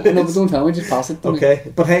what it is. No, but don't tell me. Just pass it to me.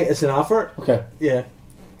 Okay. But hey, it's an offer. Okay. Yeah.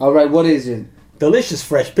 Alright, what is it? Delicious,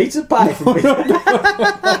 fresh pizza pie from Pizza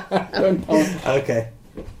Don't tell me. Okay.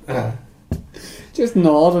 Just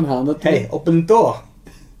nod and hand it to Hey, me. open the door.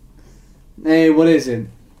 Hey, what is it?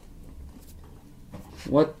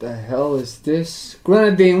 What the hell is this?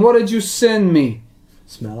 Grenadine, what did you send me?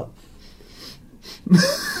 Smell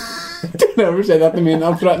Don't ever say that to me in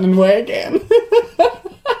that threatening way again.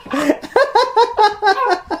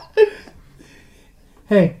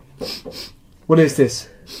 Hey, what is this?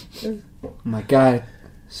 Oh my god, it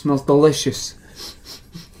smells delicious.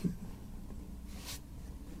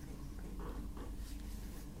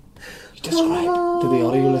 Describe to the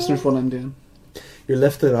audio listeners what I'm doing. You're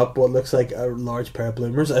lifting up what looks like a large pair of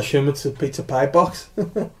bloomers. I assume it's a pizza pie box.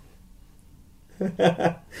 You're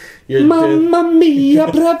doing- Mamma mia,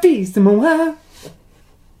 bravissimo,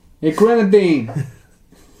 Hey, Grenadine.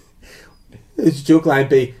 His joke line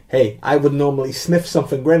be, hey, I would normally sniff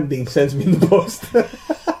something Grenadine sends me in the post.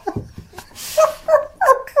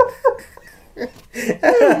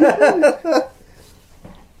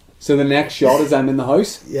 So the next shot is I'm in the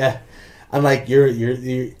house. Yeah. And like you're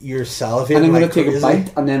salivating. And I'm going like to take crazy. a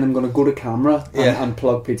bite, and then I'm going to go to camera and, Yeah. and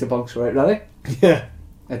plug Pizza Punks, right? Ready? Yeah.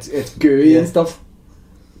 It's gooey Yeah. and stuff.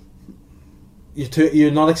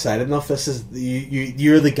 You're not excited enough. This is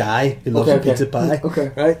you're the guy who loves Okay, your pizza pie.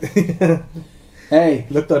 Okay. Right? Hey,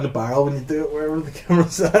 Look down the barrel when you do it wherever the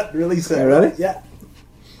camera's at. Really Okay, sad. ready? Yeah.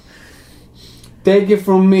 take it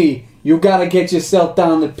from me. You gotta get yourself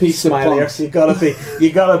down to Pizza Smile Punks. ears. You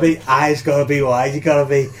gotta be eyes gotta be wide. You gotta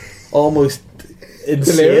be almost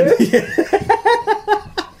insane. Delirious?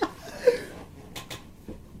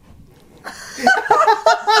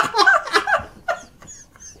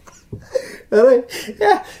 Really?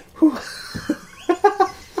 Yeah.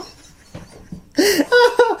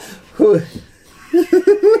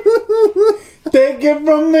 Take it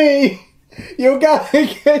from me. You gotta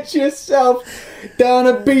get yourself down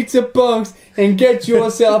to Pizza Punks and get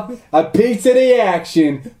yourself a piece of the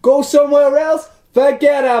action. Go somewhere else,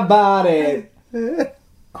 forget about it. And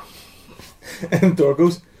the door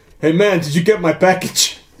goes, hey man, did you get my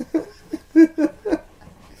package?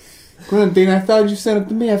 Grenadine, I thought you sent it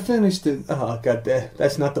to me. I finished it. Oh god damn,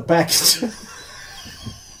 that's not the package.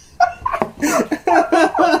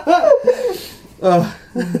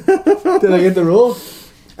 Did I get the role?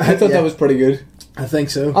 I thought Yeah. that was pretty good. I think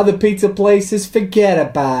so. Other pizza places, forget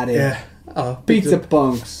about it. Yeah. Oh, Pizza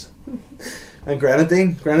Punks. and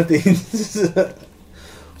Grenadine.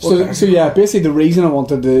 So yeah, basically the reason I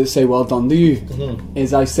wanted to say well done to you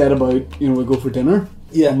is I said about, we go for dinner.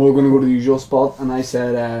 Yeah. And we're going to go to the usual spot, and I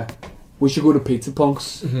said we should go to Pizza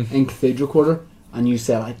Punks in Cathedral Quarter, and you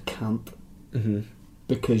said I can't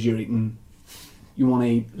because you want to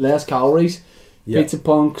eat less calories. Yeah. Pizza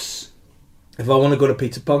Punks, If I want to go to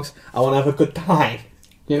Pizza Punks, I want to have a good time.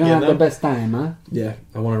 you're gonna You have know? the best time, huh? Yeah,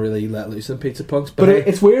 I want to really let loose in Pizza Punks. But But,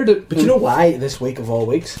 it's weird. but you know why this week of all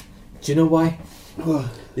weeks? Do you know why?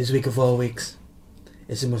 This week of all weeks,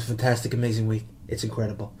 it's the most fantastic, amazing week. It's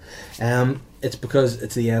incredible. It's because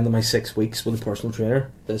it's the end of my 6 weeks with a personal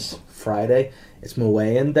trainer. This Friday, it's my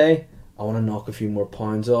weigh-in day. I want to knock a few more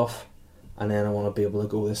pounds off, and then I want to be able to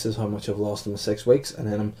go, this is how much I've lost in the 6 weeks, and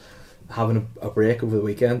then I'm having a break over the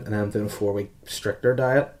weekend, and then I'm doing a 4-week stricter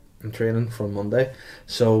diet. I'm training from Monday,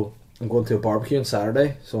 so I'm going to a barbecue on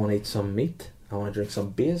Saturday, so I want to eat some meat, I want to drink some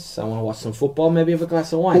beers, I want to watch some football, maybe have a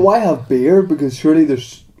glass of wine. why have beer? Because surely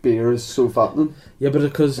there's beer is so fattening. Yeah, but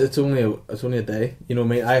because it's only a day. You know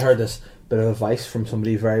what I mean? I heard this bit of advice from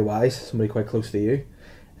somebody very wise, somebody quite close to you.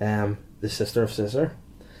 The sister of Scissor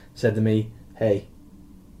said to me, "Hey,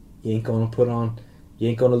 you ain't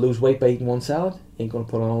gonna lose weight by eating one salad. You ain't gonna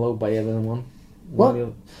put on a load by eating one." What?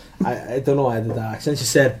 meal." I don't know why I did that accent. She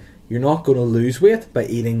said, "You're not gonna lose weight by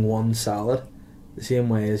eating one salad. the same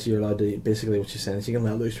way as you're allowed to, basically what you're saying is you can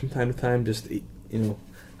let loose from time to time, just,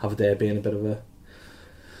 have a day being a bit of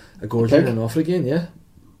a gorging and off again, yeah.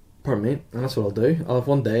 Pardon me, and that's what I'll do. I'll have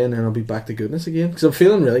one day and then I'll be back to goodness again. Because I'm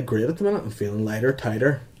feeling really great at the minute. I'm feeling lighter,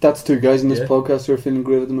 tighter. That's two guys in this podcast who are feeling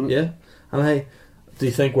great at the minute. Yeah. And hey, do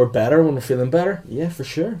you think we're better when we're feeling better? Yeah, for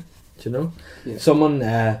sure. Do you know? Yeah. Someone,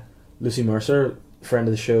 Lucy Mercer, friend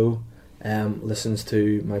of the show, listens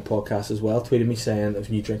to my podcast as well, tweeted me saying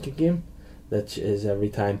of new drinking game, that is every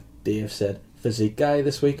time Dave said physique guy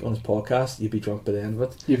this week on his podcast, you'd be drunk by the end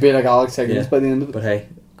of it. You'd be like Alex Higgins by the end of it. But hey,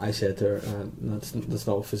 I said to her, that's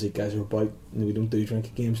not what physique guys are about. We don't do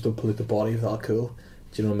drinking games, don't pollute the body with alcohol.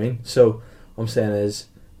 Do you know what I mean? So, what I'm saying is,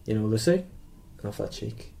 Lucy, enough that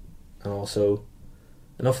cheek. And also,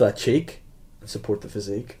 enough that cheek and support the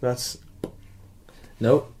physique. That's...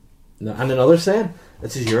 No. And another saying,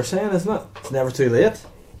 this is your saying, isn't it? It's never too late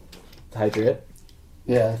to hydrate.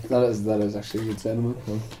 Yeah, that is actually a good sentiment.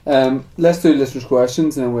 Let's do listeners'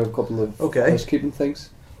 questions and then we have a couple of housekeeping things.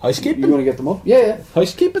 Housekeeping? You want to get them up? Yeah.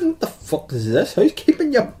 Housekeeping? What the fuck is this?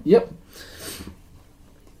 Housekeeping? Yep.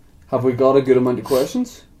 Have we got a good amount of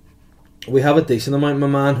questions? We have a decent amount, my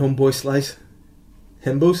man. Homeboy Slice.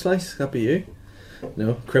 Himbo Slice? That'd be you.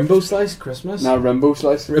 No. Crimbo Slice? Christmas? No, Rimbo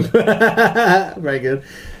Slice. Very good.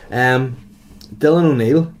 Dylan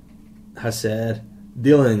O'Neill has said,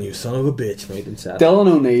 Dylan, you son of a bitch, mate, and said. Dylan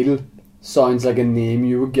O'Neill sounds like a name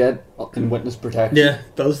you would get in witness protection. Yeah,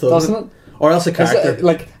 doesn't it? Or else a character.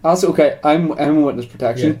 I'm in witness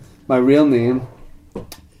protection. Yeah. My real name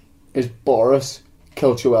is Boris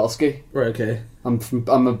Kilchowelski. Right, okay.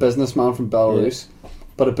 I'm a businessman from Belarus,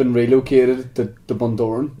 but I've been relocated to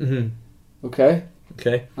Bundoran. Mm-hmm. Okay?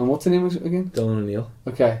 Okay. And what's the name again? Dylan O'Neill.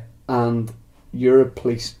 Okay. And you're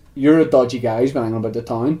a dodgy guy who's been hanging about the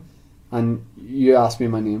town, and you asked me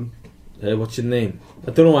my name. What's your name? I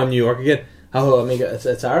don't know why I'm New York again. Oh,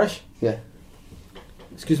 it's Irish? Yeah.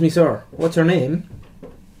 Excuse me, sir. What's your name?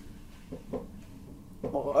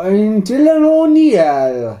 I'm Dylan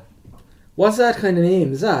O'Neill. What's that kind of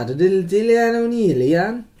name? Is that a little Dylan O'Neill,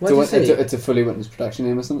 Ian? It's a fully witness protection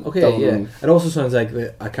name, isn't it? Okay, Dylan O'Neill. It also sounds like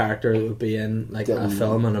a character that would be in like Dylan a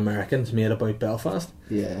film in Americans made about Belfast.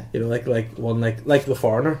 Yeah. Like The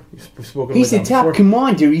Foreigner. We've spoken He's about the top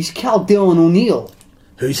commander. He's called Dylan O'Neill.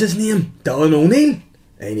 Who's his name? Dylan O'Neill.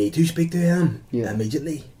 I need to speak to him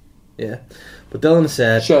immediately. Yeah. But Dylan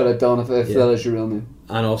said... Shout out, Dylan, if that is your real name.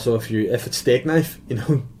 And also, if it's Steak Knife,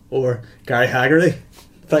 or Gary Haggerty,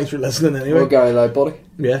 thanks for listening anyway. Or Gary Lightbody.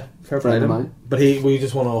 Yeah, fair play to him. But we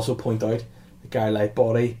just want to also point out that Gary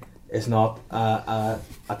Lightbody is not a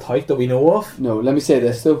type that we know of. No, let me say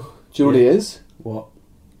this though. Do you know what he is? What?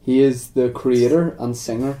 He is the creator and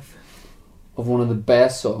singer of one of the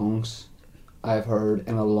best songs I've heard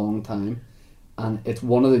in a long time. And it's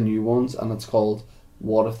one of the new ones, and it's called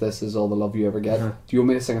What If This Is All the Love You Ever Get. Do you want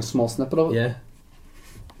me to sing a small snippet of it? Yeah.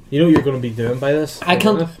 You know what you're going to be doing by this? I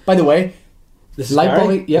can't. By the way, this is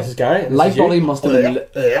Lightbody. Yep. This is Gary. Lightbody must have been.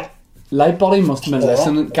 Lightbody must have been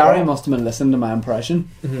listening. Gary must have been listening to my impression,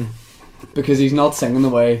 because he's not singing the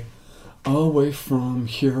way away from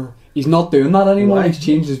here. He's not doing that anymore. Why? He's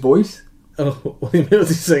changed his voice. Oh, what do you mean? Is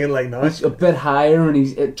he singing like now? It's a bit higher,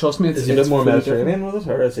 and trust me, is he a bit more Mediterranean with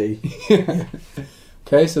it, or is he?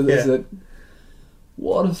 Okay, so this is it.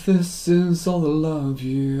 What if this is all the love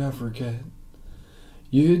you ever get?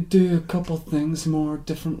 You'd do a couple things more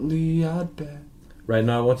differently, I'd bet. Right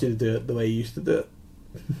now, I want you to do it the way you used to do it.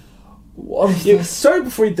 What if this... Sorry,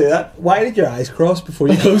 before you do that, why did your eyes cross before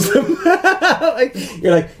you closed them?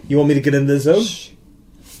 You're like, you want me to get in the zone? Shh.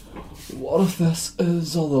 What if this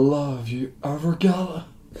is all the love you ever got?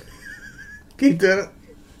 Keep doing it.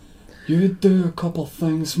 You'd do a couple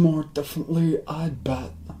things more differently, I'd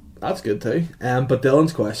bet. That's good too. But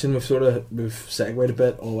Dylan's question, we've segued a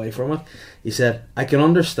bit away from it. He said, I can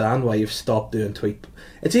understand why you've stopped doing tweet.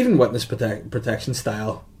 It's even witness protection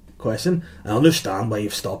style question. I understand why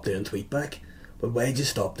you've stopped doing tweetback, but why'd you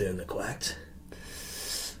stop doing the quacks?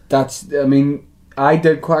 I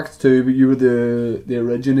did quacks too, but you were the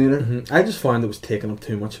originator. Mm-hmm. I just found it was taking up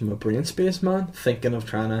too much of my brain space, man. Thinking of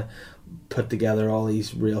trying to put together all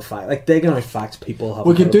these real facts, like digging out facts people have.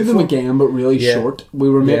 We could do them again, but really short. We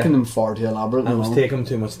were making them far too elaborate. And it was taking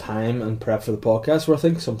too much time and prep for the podcast. Where I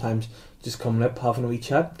think sometimes just coming up, having a wee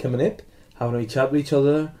chat with each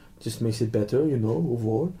other, just makes it better,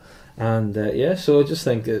 overall. And so I just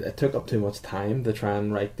think it took up too much time to try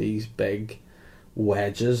and write these big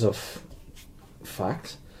wedges of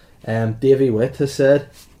facts. Davey Witt has said,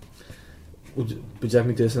 would you have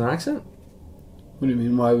me do this in an accent? What do you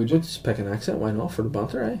mean? Why would you? Just pick an accent. Why not, for the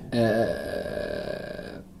banter,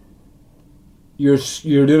 eh?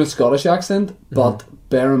 you're doing a Scottish accent, but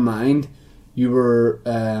bear in mind you were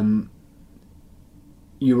in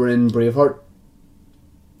Braveheart.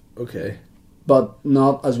 Okay. But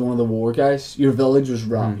not as one of the war guys. Your village was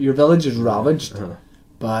ravaged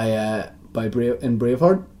by in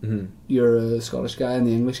Braveheart. You're a Scottish guy, and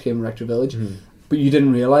the English came and wrecked your village. But you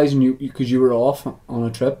didn't realise, and because you were off on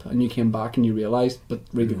a trip, and you came back and you realised. But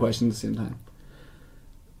read the question at the same time.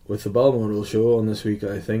 With the Balmoral show on this week,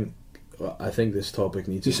 I think this topic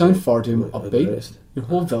needs. You sound far too upbeat. Your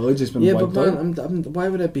whole village has been wiped out. Why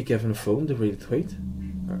would I be given a phone to read a tweet? You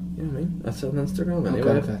know what I mean? That's on Instagram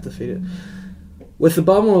anyway. Okay. Defeat it. With the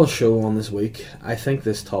Balmoral show on this week, I think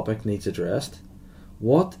this topic needs addressed.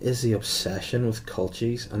 What is the obsession with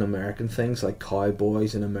cultures and American things like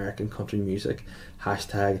cowboys and American country music?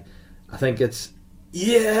 Hashtag, I think it's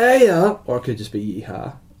yeah, or it could just be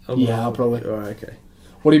yeehaw. Yeah, probably. Alright, okay.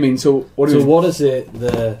 What do you mean? So what is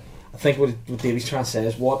the I think what Davey's trying to say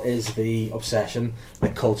is, what is the obsession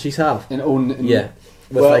that cultures have?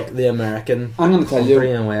 With like the American I'm gonna tell country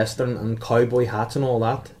you, and western and cowboy hats and all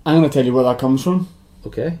that. I'm going to tell you where that comes from.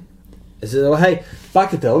 Okay. Is it? Oh, hey,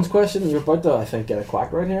 back to Dylan's question. You're about to, I think, get a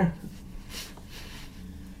quack right here.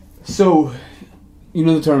 So, you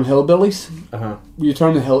know the term hillbillies?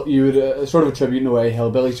 You would sort of attribute in a way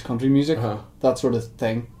hillbillies to country music, that sort of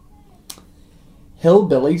thing.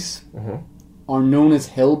 Hillbillies are known as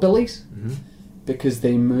hillbillies because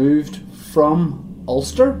they moved from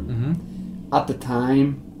Ulster at the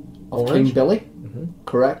time of King Billy,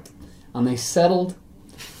 correct? And they settled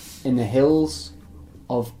in the hills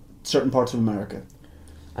of certain parts of America.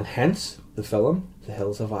 And hence, the film, The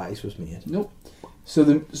Hills Have Eyes, was made. Nope.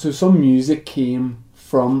 So some music came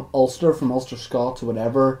from Ulster Scots or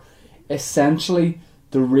whatever. Essentially,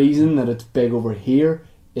 the reason that it's big over here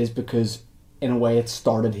is because, in a way, it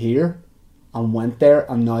started here and went there,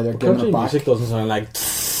 and now they're giving it back. Country music doesn't sound like...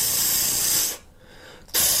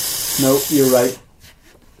 No, you're right.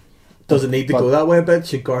 Does it need to go that way a bit?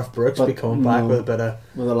 Should Garth Brooks be coming back with a bit of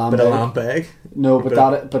lamb egg? No,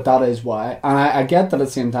 but that is why. And I get that at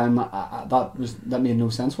the same time, that made no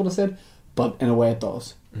sense what I said, but in a way it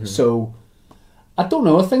does. So, I don't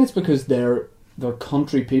know, I think it's because they're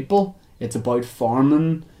country people. It's about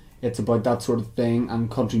farming, it's about that sort of thing, and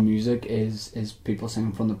country music is people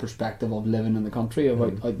singing from the perspective of living in the country,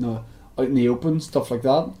 out in the open, stuff like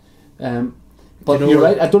that. But you're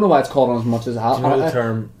right, I don't know why it's called on as much as it has. Do you know the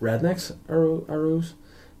term rednecks arose?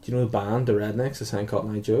 Do you know the band, the Rednecks, the St.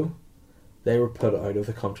 Cotton Eye Joe? They were put out of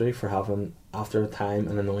the country for having, after a time,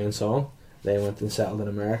 an annoying song. They went and settled in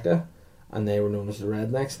America, and they were known as the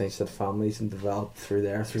Rednecks. They set families and developed through the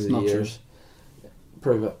years. True.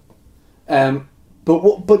 Prove it.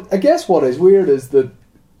 But I guess what is weird is that,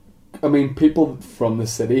 I mean, people from the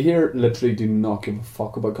city here literally do not give a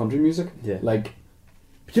fuck about country music. Yeah. Like,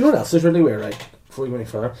 but you know what else is really weird, right? Before we go any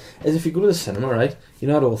further, is if you go to the cinema, right? You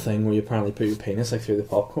know that old thing where you apparently put your penis like through the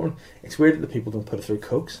popcorn. It's weird that the people don't put it through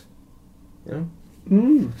Cokes. You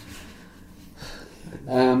know.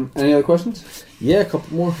 Any other questions? Yeah, a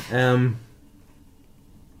couple more.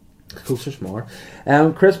 Cokes are smaller.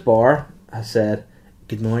 Chris Barr has said,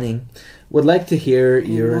 "Good morning. Would like to hear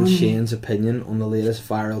your and Shane's opinion on the latest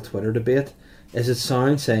viral Twitter debate. Is it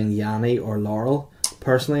sound saying Yanni or Laurel?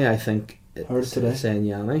 Personally, I think Heard it today. Saying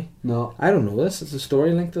Yanni. No. I don't know this. It's a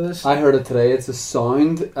story linked to this. I heard it today. It's a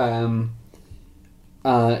sound.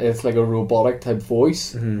 It's like a robotic type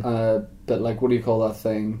voice. But like, what do you call that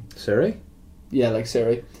thing? Siri? Yeah, like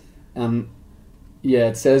Siri. Yeah,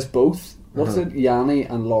 it says both. What's it? Yanni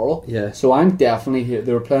and Laurel. Yeah. So I'm definitely here.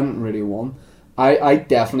 They were playing it in Radio 1. I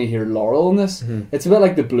definitely hear Laurel in this. It's a bit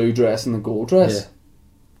like the blue dress and the gold dress. Yeah.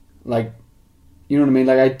 Like, you know what I mean?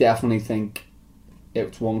 Like, I definitely think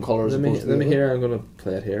it's one colour as opposed to the other. Let me hear. I'm going to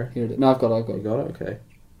play it here. No, I've got it. You got it? Okay.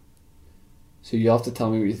 So you have to tell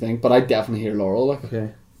me what you think, but I definitely hear Laurel. Like.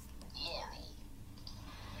 Okay.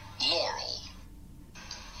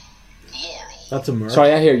 That's a Merc.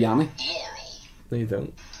 Sorry, I hear Yanni. No, you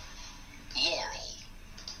don't.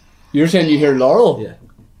 You're saying you hear Laurel? Yeah.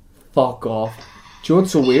 Fuck off. Do you know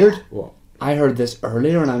what's so weird? What? I heard this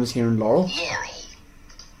earlier and I was hearing Laurel.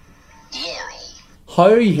 How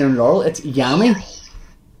are you hearing Laurel? It's Yanni.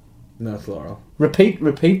 No, it's Laurel.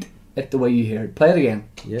 Repeat it the way you hear it. Play it again.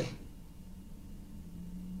 Yeah.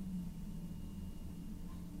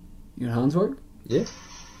 Your hands work? Yeah.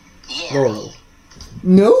 Laurel.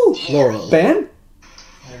 No. Laurel. Ben?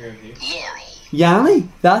 Yanni.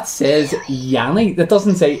 That says Yanni. That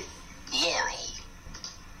doesn't say...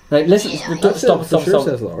 Right, listen. Stop.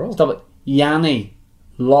 Says Laurel. Stop it. Yanni.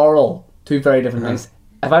 Laurel. Two very different things.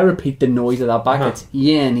 If I repeat the noise of that back, it's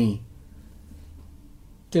Yanni.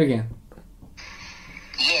 Do it again.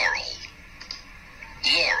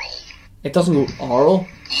 It doesn't go oral.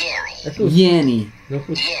 It goes, Yanny. no, it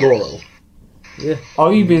goes Laurel. Yeah.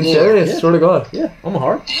 Are you being serious? Yeah. Swear to God. Yeah, I'm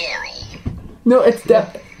hard. No, it's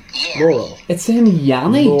Laurel. it's saying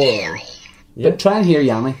Yanny. Laurel. Yeah. But try and hear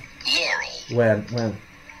Yanny. When?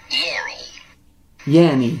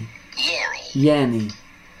 Yanny. Yanny.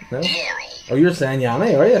 No? Oh, you're saying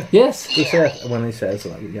Yanni, are you? Yes. You say it when he says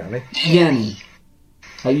like Yanni. Yanny.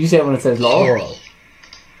 You say it when it says Laurel.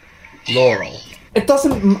 Laurel. It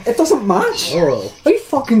doesn't match. Laurel. Are you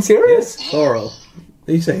fucking serious? Laurel.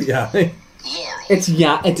 You say Yanni. It's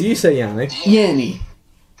Do you say Yanni? Yanny.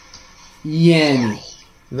 Yanny.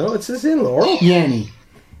 No, it's just in Laurel. Yanny.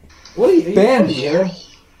 What are you Ben. Yanni?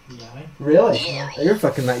 Really? You're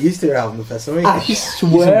fucking not used to your having the piss on me. I You should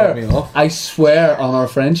let me off. swear on our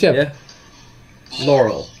friendship. Yeah.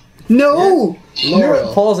 Laurel. No!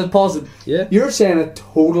 Laurel. Pause it. Yeah. You're saying a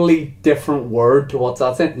totally different word to what's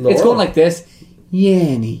that saying. Laurel. It's going like this.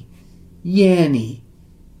 Yanny. Yanny.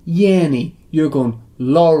 Yanny. You're going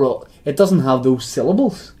Laurel. It doesn't have those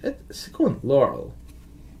syllables. It's going Laurel.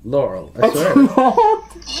 Laurel. I swear.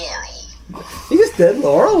 You just did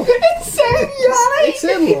Laurel. It says Yanny. It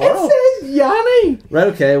said Laurel. It says Yanny. Right,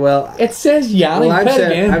 okay, well. It says Yanny. Well, Play it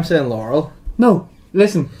again. I'm saying Laurel. No,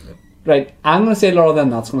 listen. Right, I'm going to say Laurel, then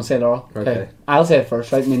that's going to say Laurel. Okay. I'll say it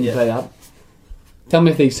first, right? And then you play that. Tell me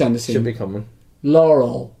if these sound the same. Should be coming.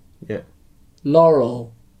 Laurel. Yeah.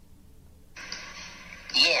 Laurel.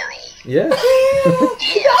 Yeah.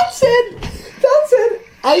 That's it.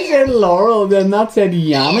 I said Laurel, then that said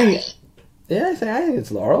Yanny. Yeah, I think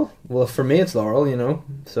it's Laurel. Well, for me, it's Laurel, you know.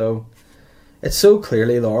 So, it's so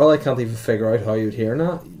clearly Laurel, I can't even figure out how you'd hear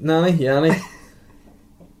Nanny, Yanni.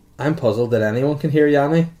 I'm puzzled that anyone can hear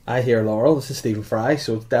Yanni. I hear Laurel. This is Stephen Fry,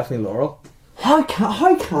 so it's definitely Laurel. How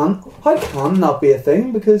can that be a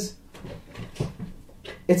thing? Because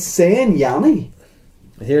it's saying Yanni.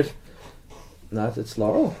 It's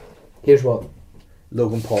Laurel. Here's what.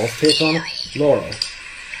 Logan Paul's take on it. Laurel.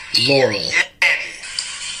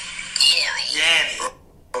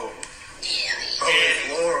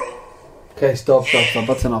 Okay, stop.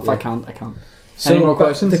 That's enough. Yeah. I can't. So, Any more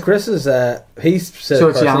questions? The Chris is, he's said So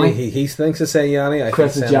it's personally, Yanni? he thinks it's saying Yanni. I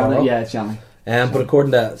Chris think is it's saying Yanni. Laurel. Yeah, it's Yanni. But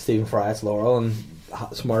according to Stephen Fry, it's Laurel, and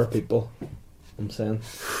smarter people, I'm saying.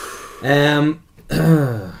 Nothing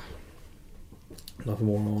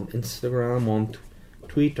more on Instagram, on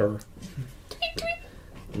Twitter.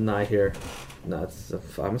 Nah, here. Nah, it's a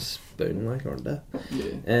famous spoon, like, aren't they?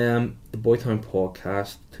 Yeah. The Boytown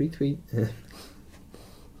podcast. Tweet.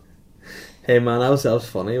 Hey man, that was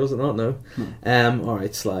funny, was it not? No.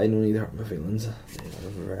 Alright, Sly, no need to hurt my feelings. They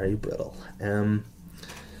are very brittle.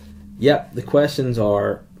 Yeah, the questions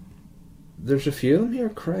are, there's a few of them here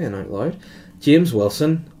crying out loud. James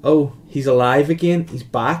Wilson, oh, he's alive again, he's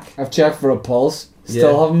back. I've checked for a pulse.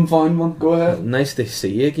 Still haven't found one. Go ahead. Nice to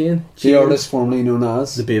see you again. The James, artist formerly known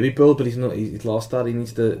as the baby bull, but he's lost that. He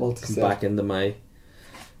needs to Well, come back into my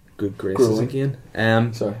good graces Growing.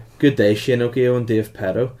 again. Sorry. Good day, Shane O'Geo and Dave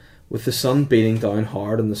Petto. With the sun beating down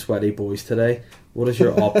hard on the sweaty boys today, what is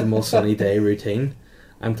your optimal sunny day routine?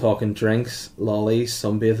 I'm talking drinks, lollies,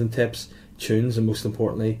 sunbathing tips, tunes, and most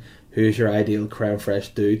importantly, who is your ideal creme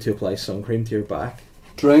fraiche dude to apply sun cream to your back?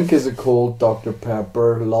 Drink is a cold Dr.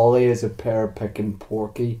 Pepper. Lolly is a pear picking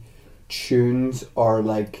porky. Tunes are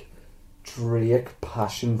like Drake,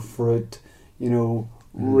 passion fruit. You know,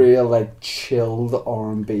 real like chilled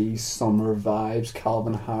R&B, summer vibes.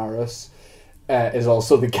 Calvin Harris is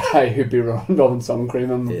also the guy who'd be rubbing sun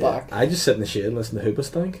cream on the back. I just sit in the shade and listen to Hoopa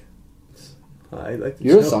Stank. I like the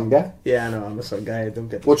You're a snow. sun guy. Yeah, I know, I'm a sun guy. I don't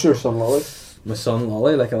get What's your sun, Lolly? my sun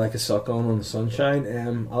lolly, like I like a suck on the sunshine.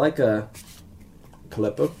 I like a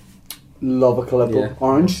Calippo. Love a Calippo. Yeah,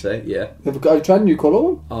 Orange. Say, yeah. Have you tried a new colour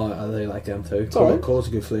one? Oh, I really like them too. It's alright. Colour's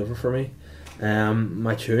a good flavour for me.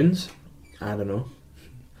 My tunes, I don't know.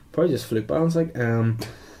 Probably just flute bands, like, and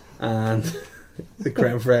the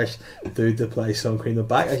creme fraiche dude to play sun cream the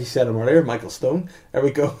back, as you said him earlier, Michael Stone. There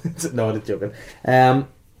we go. No, I'm joking.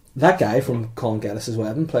 That guy from Colin Geddes'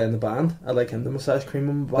 wedding playing the band, I like him to massage cream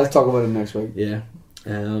on my back. Let's talk about it next week. Yeah.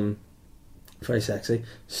 Very sexy.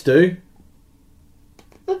 Stu?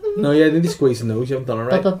 No, yeah, I need to squeeze the nose, you haven't done it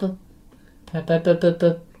right.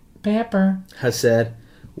 Pepper. Has said,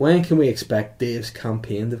 when can we expect Dave's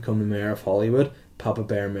campaign to become the mayor of Hollywood? Papa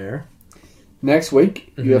Bear Mayor. Next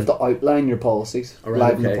week, you have to outline your policies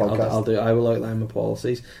live in the podcast. I will outline my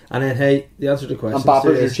policies. And then, hey, the answer to the question And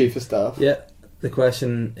Papa's your chief of staff. Yeah,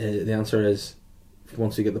 the answer is,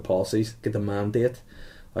 once we get the policies, get the mandate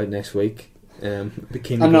out next week.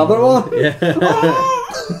 Bikini Another Girl. one? Yeah.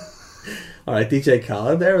 Alright, DJ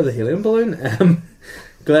Khaled there with the helium balloon.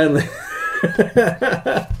 Glenn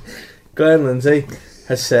Glenn Lindsay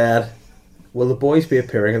has said, will the boys be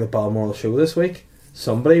appearing at the Balmoral show this week?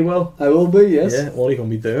 Somebody will. I will be, yes. Yeah, what are you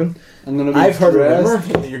going to be doing? I'm going to be I've heard a dressed.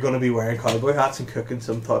 rumour that you're going to be wearing cowboy hats and cooking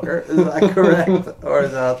some tucker. Is that correct? Or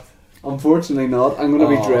is that... Unfortunately not. I'm going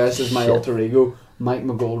to be dressed as my shit. alter ego, Mike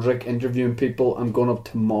McGoldrick, interviewing people. I'm going up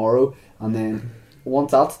tomorrow, and then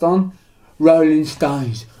once that's done, Rolling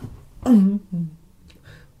Stones. Why'd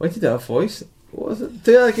you do that voice? What was it?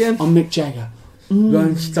 Do that again. I'm Mick Jagger.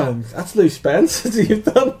 Rolling Stones. That's Lou Spence. That's what you've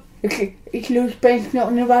done. It's Lou Spence, not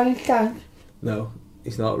in the Rolling Stones. No,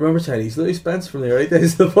 he's not. Remember Chinese Lou Spence from the early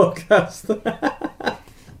days of the podcast?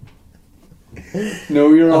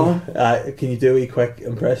 No, you're wrong. Can you do a wee quick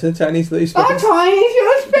impression of Chinese Lou Spence? Chinese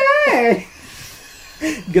Lou Spence.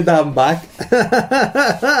 Good to have him back.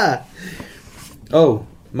 Oh,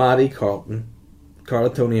 Maddie Carlton. Carla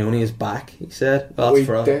Tonioni is back, he said. Well, that's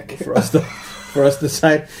for us to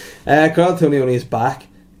decide. Carla Tonioni is back.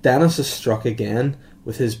 Dennis is struck again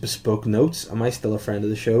with his bespoke notes. Am I still a friend of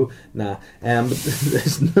the show? Nah. But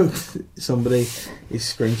this note, somebody is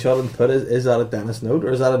screenshot and put it. Is that a Dennis note,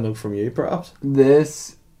 or is that a note from you, perhaps?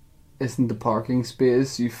 This isn't the parking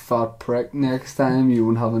space, you fat prick. Next time you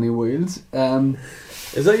won't have any wheels.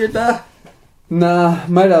 Is that your dad? Nah,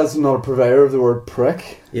 my dad's not a purveyor of the word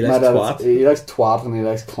prick. He likes twat. He likes twat and he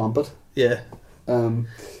likes clumpet. Yeah. And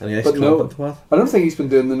he likes but no, twat. I don't think he's been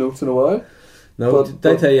doing the notes in a while. No, did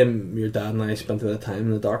I tell you your dad and I spent a bit of time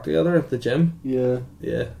in the dark together at the gym? Yeah.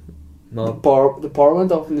 Yeah. The power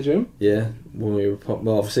went off in the gym? Yeah. When we were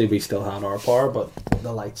well, obviously we still had our power, but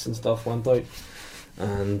the lights and stuff went out,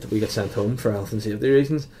 and we got sent home for health and safety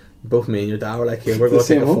reasons. Both me and your dad were like, "Here, we're going to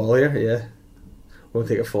take a fall here." Yeah. We're going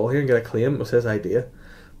to take a fall here and get a claim. It was his idea,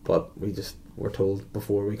 but we just were told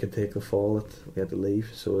before we could take the fall that we had to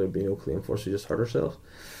leave, so there'd be no claim for us. We just hurt ourselves.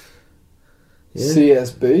 Yeah.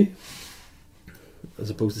 CSB. As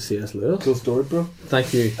opposed to CS Lewis. Cool story, bro.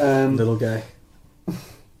 Thank you, little guy.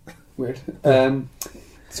 Weird.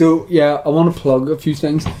 So yeah, I want to plug a few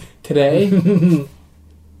things today.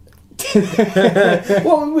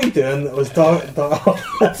 What were we doing? That was talking.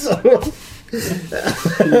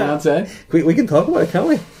 Can you not say? We can talk about it, can't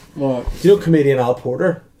we? What? Do you know comedian Al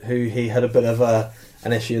Porter, who he had a bit of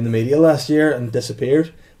an issue in the media last year and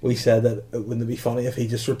disappeared? We said that it wouldn't be funny if he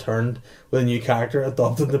just returned with a new character,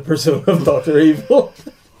 adopted the persona of Dr. Evil.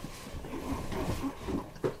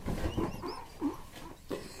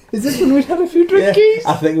 Is this when we'd had a few drinkies?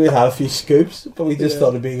 I think we'd had a few scoops, but we just thought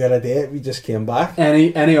it'd be a good idea. We just came back.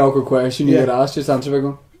 Any awkward question you get asked, just answer by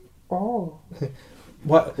going, "Oh."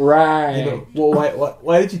 What? Right. You know, well,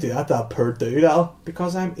 why did you do that, that poor dude, Al?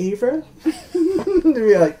 Because I'm evil?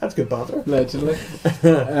 You're like, that's good banter. Allegedly.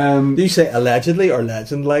 Do you say allegedly or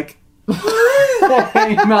legend-like?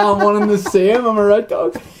 Man, one and the same, am I right,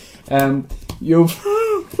 dog? Yo,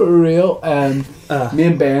 for real, me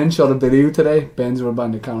and Ben shot a video today. Ben's were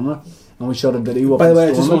behind the camera, and we shot a video. By the way,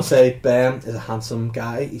 I just want to say, Ben is a handsome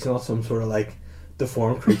guy. He's not some sort of like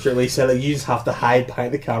deformed creature. We said like, you just have to hide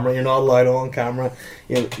behind the camera. You're not allowed on camera.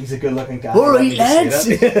 You know, he's a good-looking guy. All right, lads.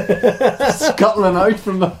 Scuttling out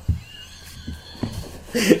from the.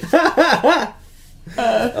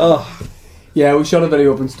 Yeah, we shot a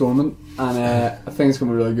video up in Stormont, and I think it's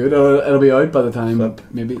gonna be really good. It'll be out by the time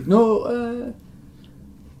maybe.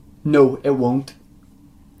 No, it won't.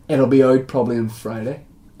 It'll be out probably on Friday.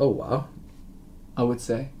 Oh wow! I would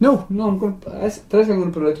say. No, I'm gonna. Did I say I'm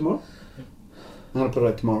gonna put it out tomorrow? I'm gonna put it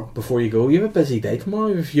out tomorrow. Before you go, you have a busy day tomorrow.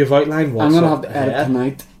 You've outlined what's I'm gonna up have to edit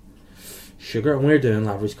tonight. Sugar, and we're doing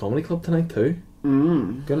Lavery's Comedy Club tonight too.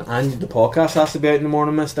 Mm. And the podcast has to be out in the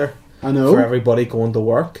morning, mister. I know. For everybody going to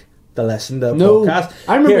work to listen to the No, podcast.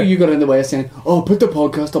 I remember you got in the way of saying, "Oh, put the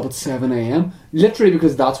podcast up at 7 a.m." Literally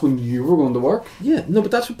because that's when you were going to work. Yeah, no, but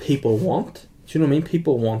that's what people want. Do you know what I mean?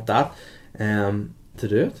 People want that to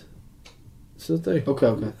do it. So they.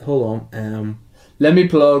 Okay. Hold on. Let me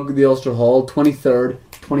plug the Ulster Hall, 23rd,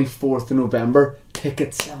 24th of November.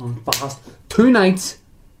 Tickets selling fast. 2 nights.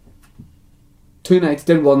 2 nights.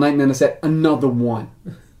 Did one night and then I said another one.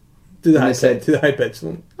 To the high pitch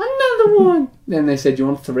one. Another one. Then they said, "You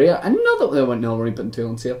want 3?" Another one. They went, "No, we're only putting 2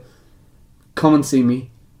 on sale." Come and see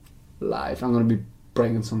me live. I'm going to be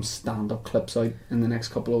bringing some stand-up clips out in the next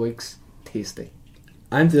couple of weeks. Tasty.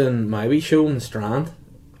 I'm doing my wee show in the Strand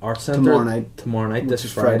Arts Centre tomorrow night. This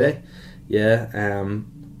is Friday. Yeah.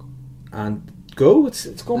 And go. It's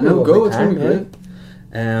going to be a lovely go. It's time, going to be great.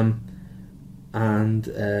 And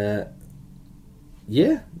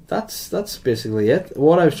Yeah, that's basically it.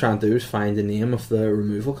 What I was trying to do is find the name of the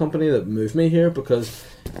removal company that moved me here, because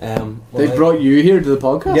they brought you here to the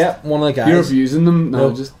podcast. Yeah, one of the guys. You're abusing them.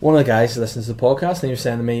 No, just one of the guys listens to the podcast, and he was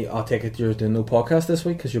saying to me, "I'll take it you're doing no podcast this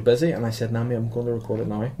week because you're busy." And I said, "Nah, mate, I'm going to record it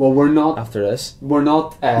now." Well, we're not. After this, we're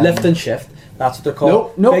not. Lift and Shift. That's what they're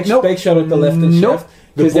called. No, big shout out to Lift and Shift.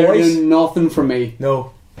 Because they're doing nothing for me.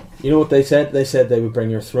 No, you know what they said? They said they would bring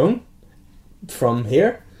your throne from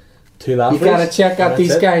here to that. You gotta check out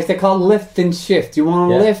these guys. They're called Lift and Shift. You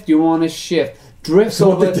want to lift? You want to shift? Drift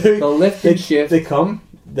over the lift and shift. They come.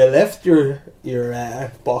 They lift your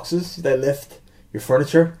boxes. They lift your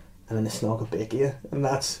furniture, and then they snog a bake you, and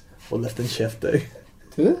that's what Lift and Shift do.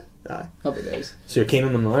 Do they? Aye. Happy days. So you're keen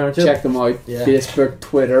on them now, aren't you? Check them out. Yeah. Facebook,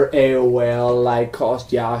 Twitter, AOL,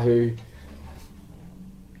 Lycos, Yahoo.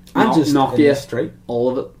 And just Nokia, straight. All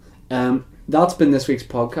of it. That's been this week's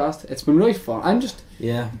podcast. It's been really fun.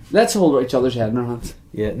 Let's hold each other's head in our hands.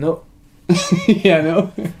 Yeah, no. Yeah,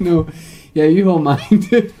 no. Yeah, you hold mine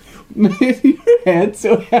too. Your head's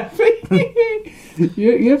so heavy.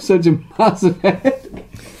 you have such a massive head.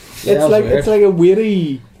 Yeah, it's like a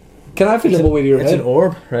weighty. Can I feel a weight of your head? It's an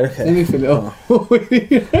orb, right? Okay. Let me feel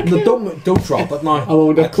it. No, don't drop it now. I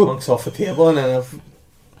won't. It clunks off the table, and then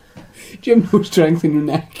Do you have no strength in your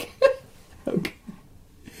neck? Okay.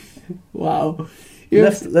 Wow.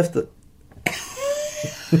 Lift it.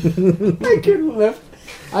 I couldn't lift.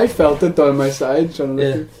 I felt it down my side trying to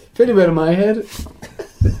lift it. Feel a bit of my head.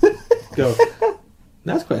 Go.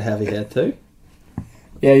 That's quite a heavy head too.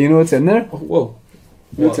 Yeah, you know what's in there? Oh, whoa.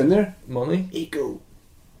 What's in there? Money. Ego.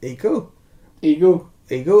 I think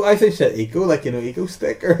you said eco, like, you know, eco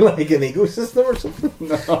stick, or like an ecosystem or something.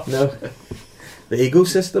 No. The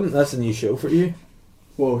ecosystem, that's a new show for you.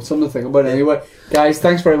 Whoa, something to think about. Anyway, guys,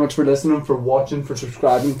 thanks very much for listening, for watching, for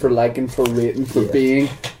subscribing, for liking, for rating, for being,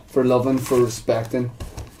 for loving, for respecting.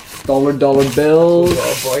 Dollar bills.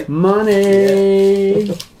 Money.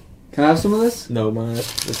 Yeah. Can I have some of this? No, man.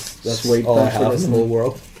 That's sweet. all I have in the whole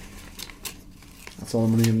world. That's all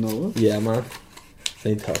I'm going to know. Yeah, man. I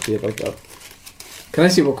need to talk to you about that. Can I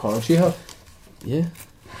see what cards you have? Yeah.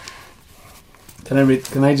 Can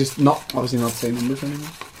I just obviously not say numbers anymore?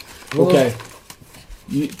 Okay.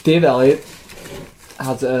 Dave Elliott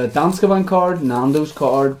has a Danske Bank card, Nando's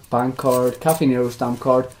card, bank card, Cafe Nero stamp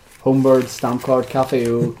card, Homebird stamp card, Cafe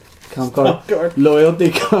O stamp card,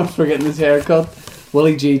 loyalty card for getting his hair cut,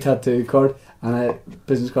 Willie G tattoo card, and a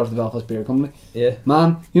business card for the Belfast Beer Company. Yeah.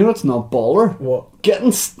 Man, you know what's not baller? What?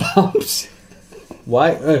 Getting stamps.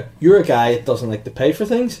 Why? You're a guy that doesn't like to pay for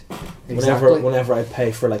things. Exactly. Whenever I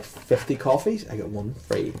pay for like 50 coffees, I get one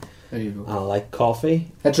free. There you go. I like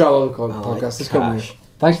coffee. Let's wrap up the podcast. Let's go. Cash.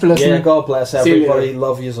 Thanks for listening. Yeah, God bless everybody.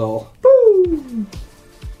 Love yous all. Boom.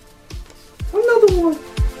 Another one.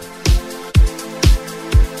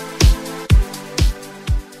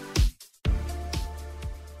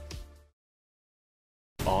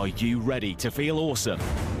 Are you ready to feel awesome?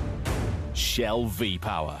 Shell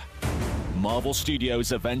V-Power. Marvel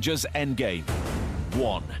Studios' Avengers Endgame.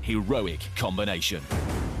 One heroic combination.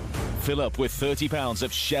 Fill up with £30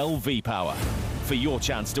 of Shell V-Power for your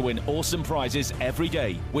chance to win awesome prizes every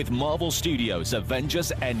day with Marvel Studios'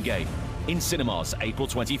 Avengers Endgame in cinemas April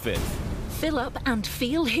 25th. Fill up and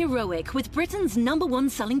feel heroic with Britain's #1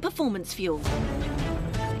 selling performance fuel.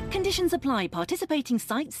 Conditions apply. Participating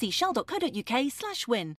sites see shell.co.uk/win.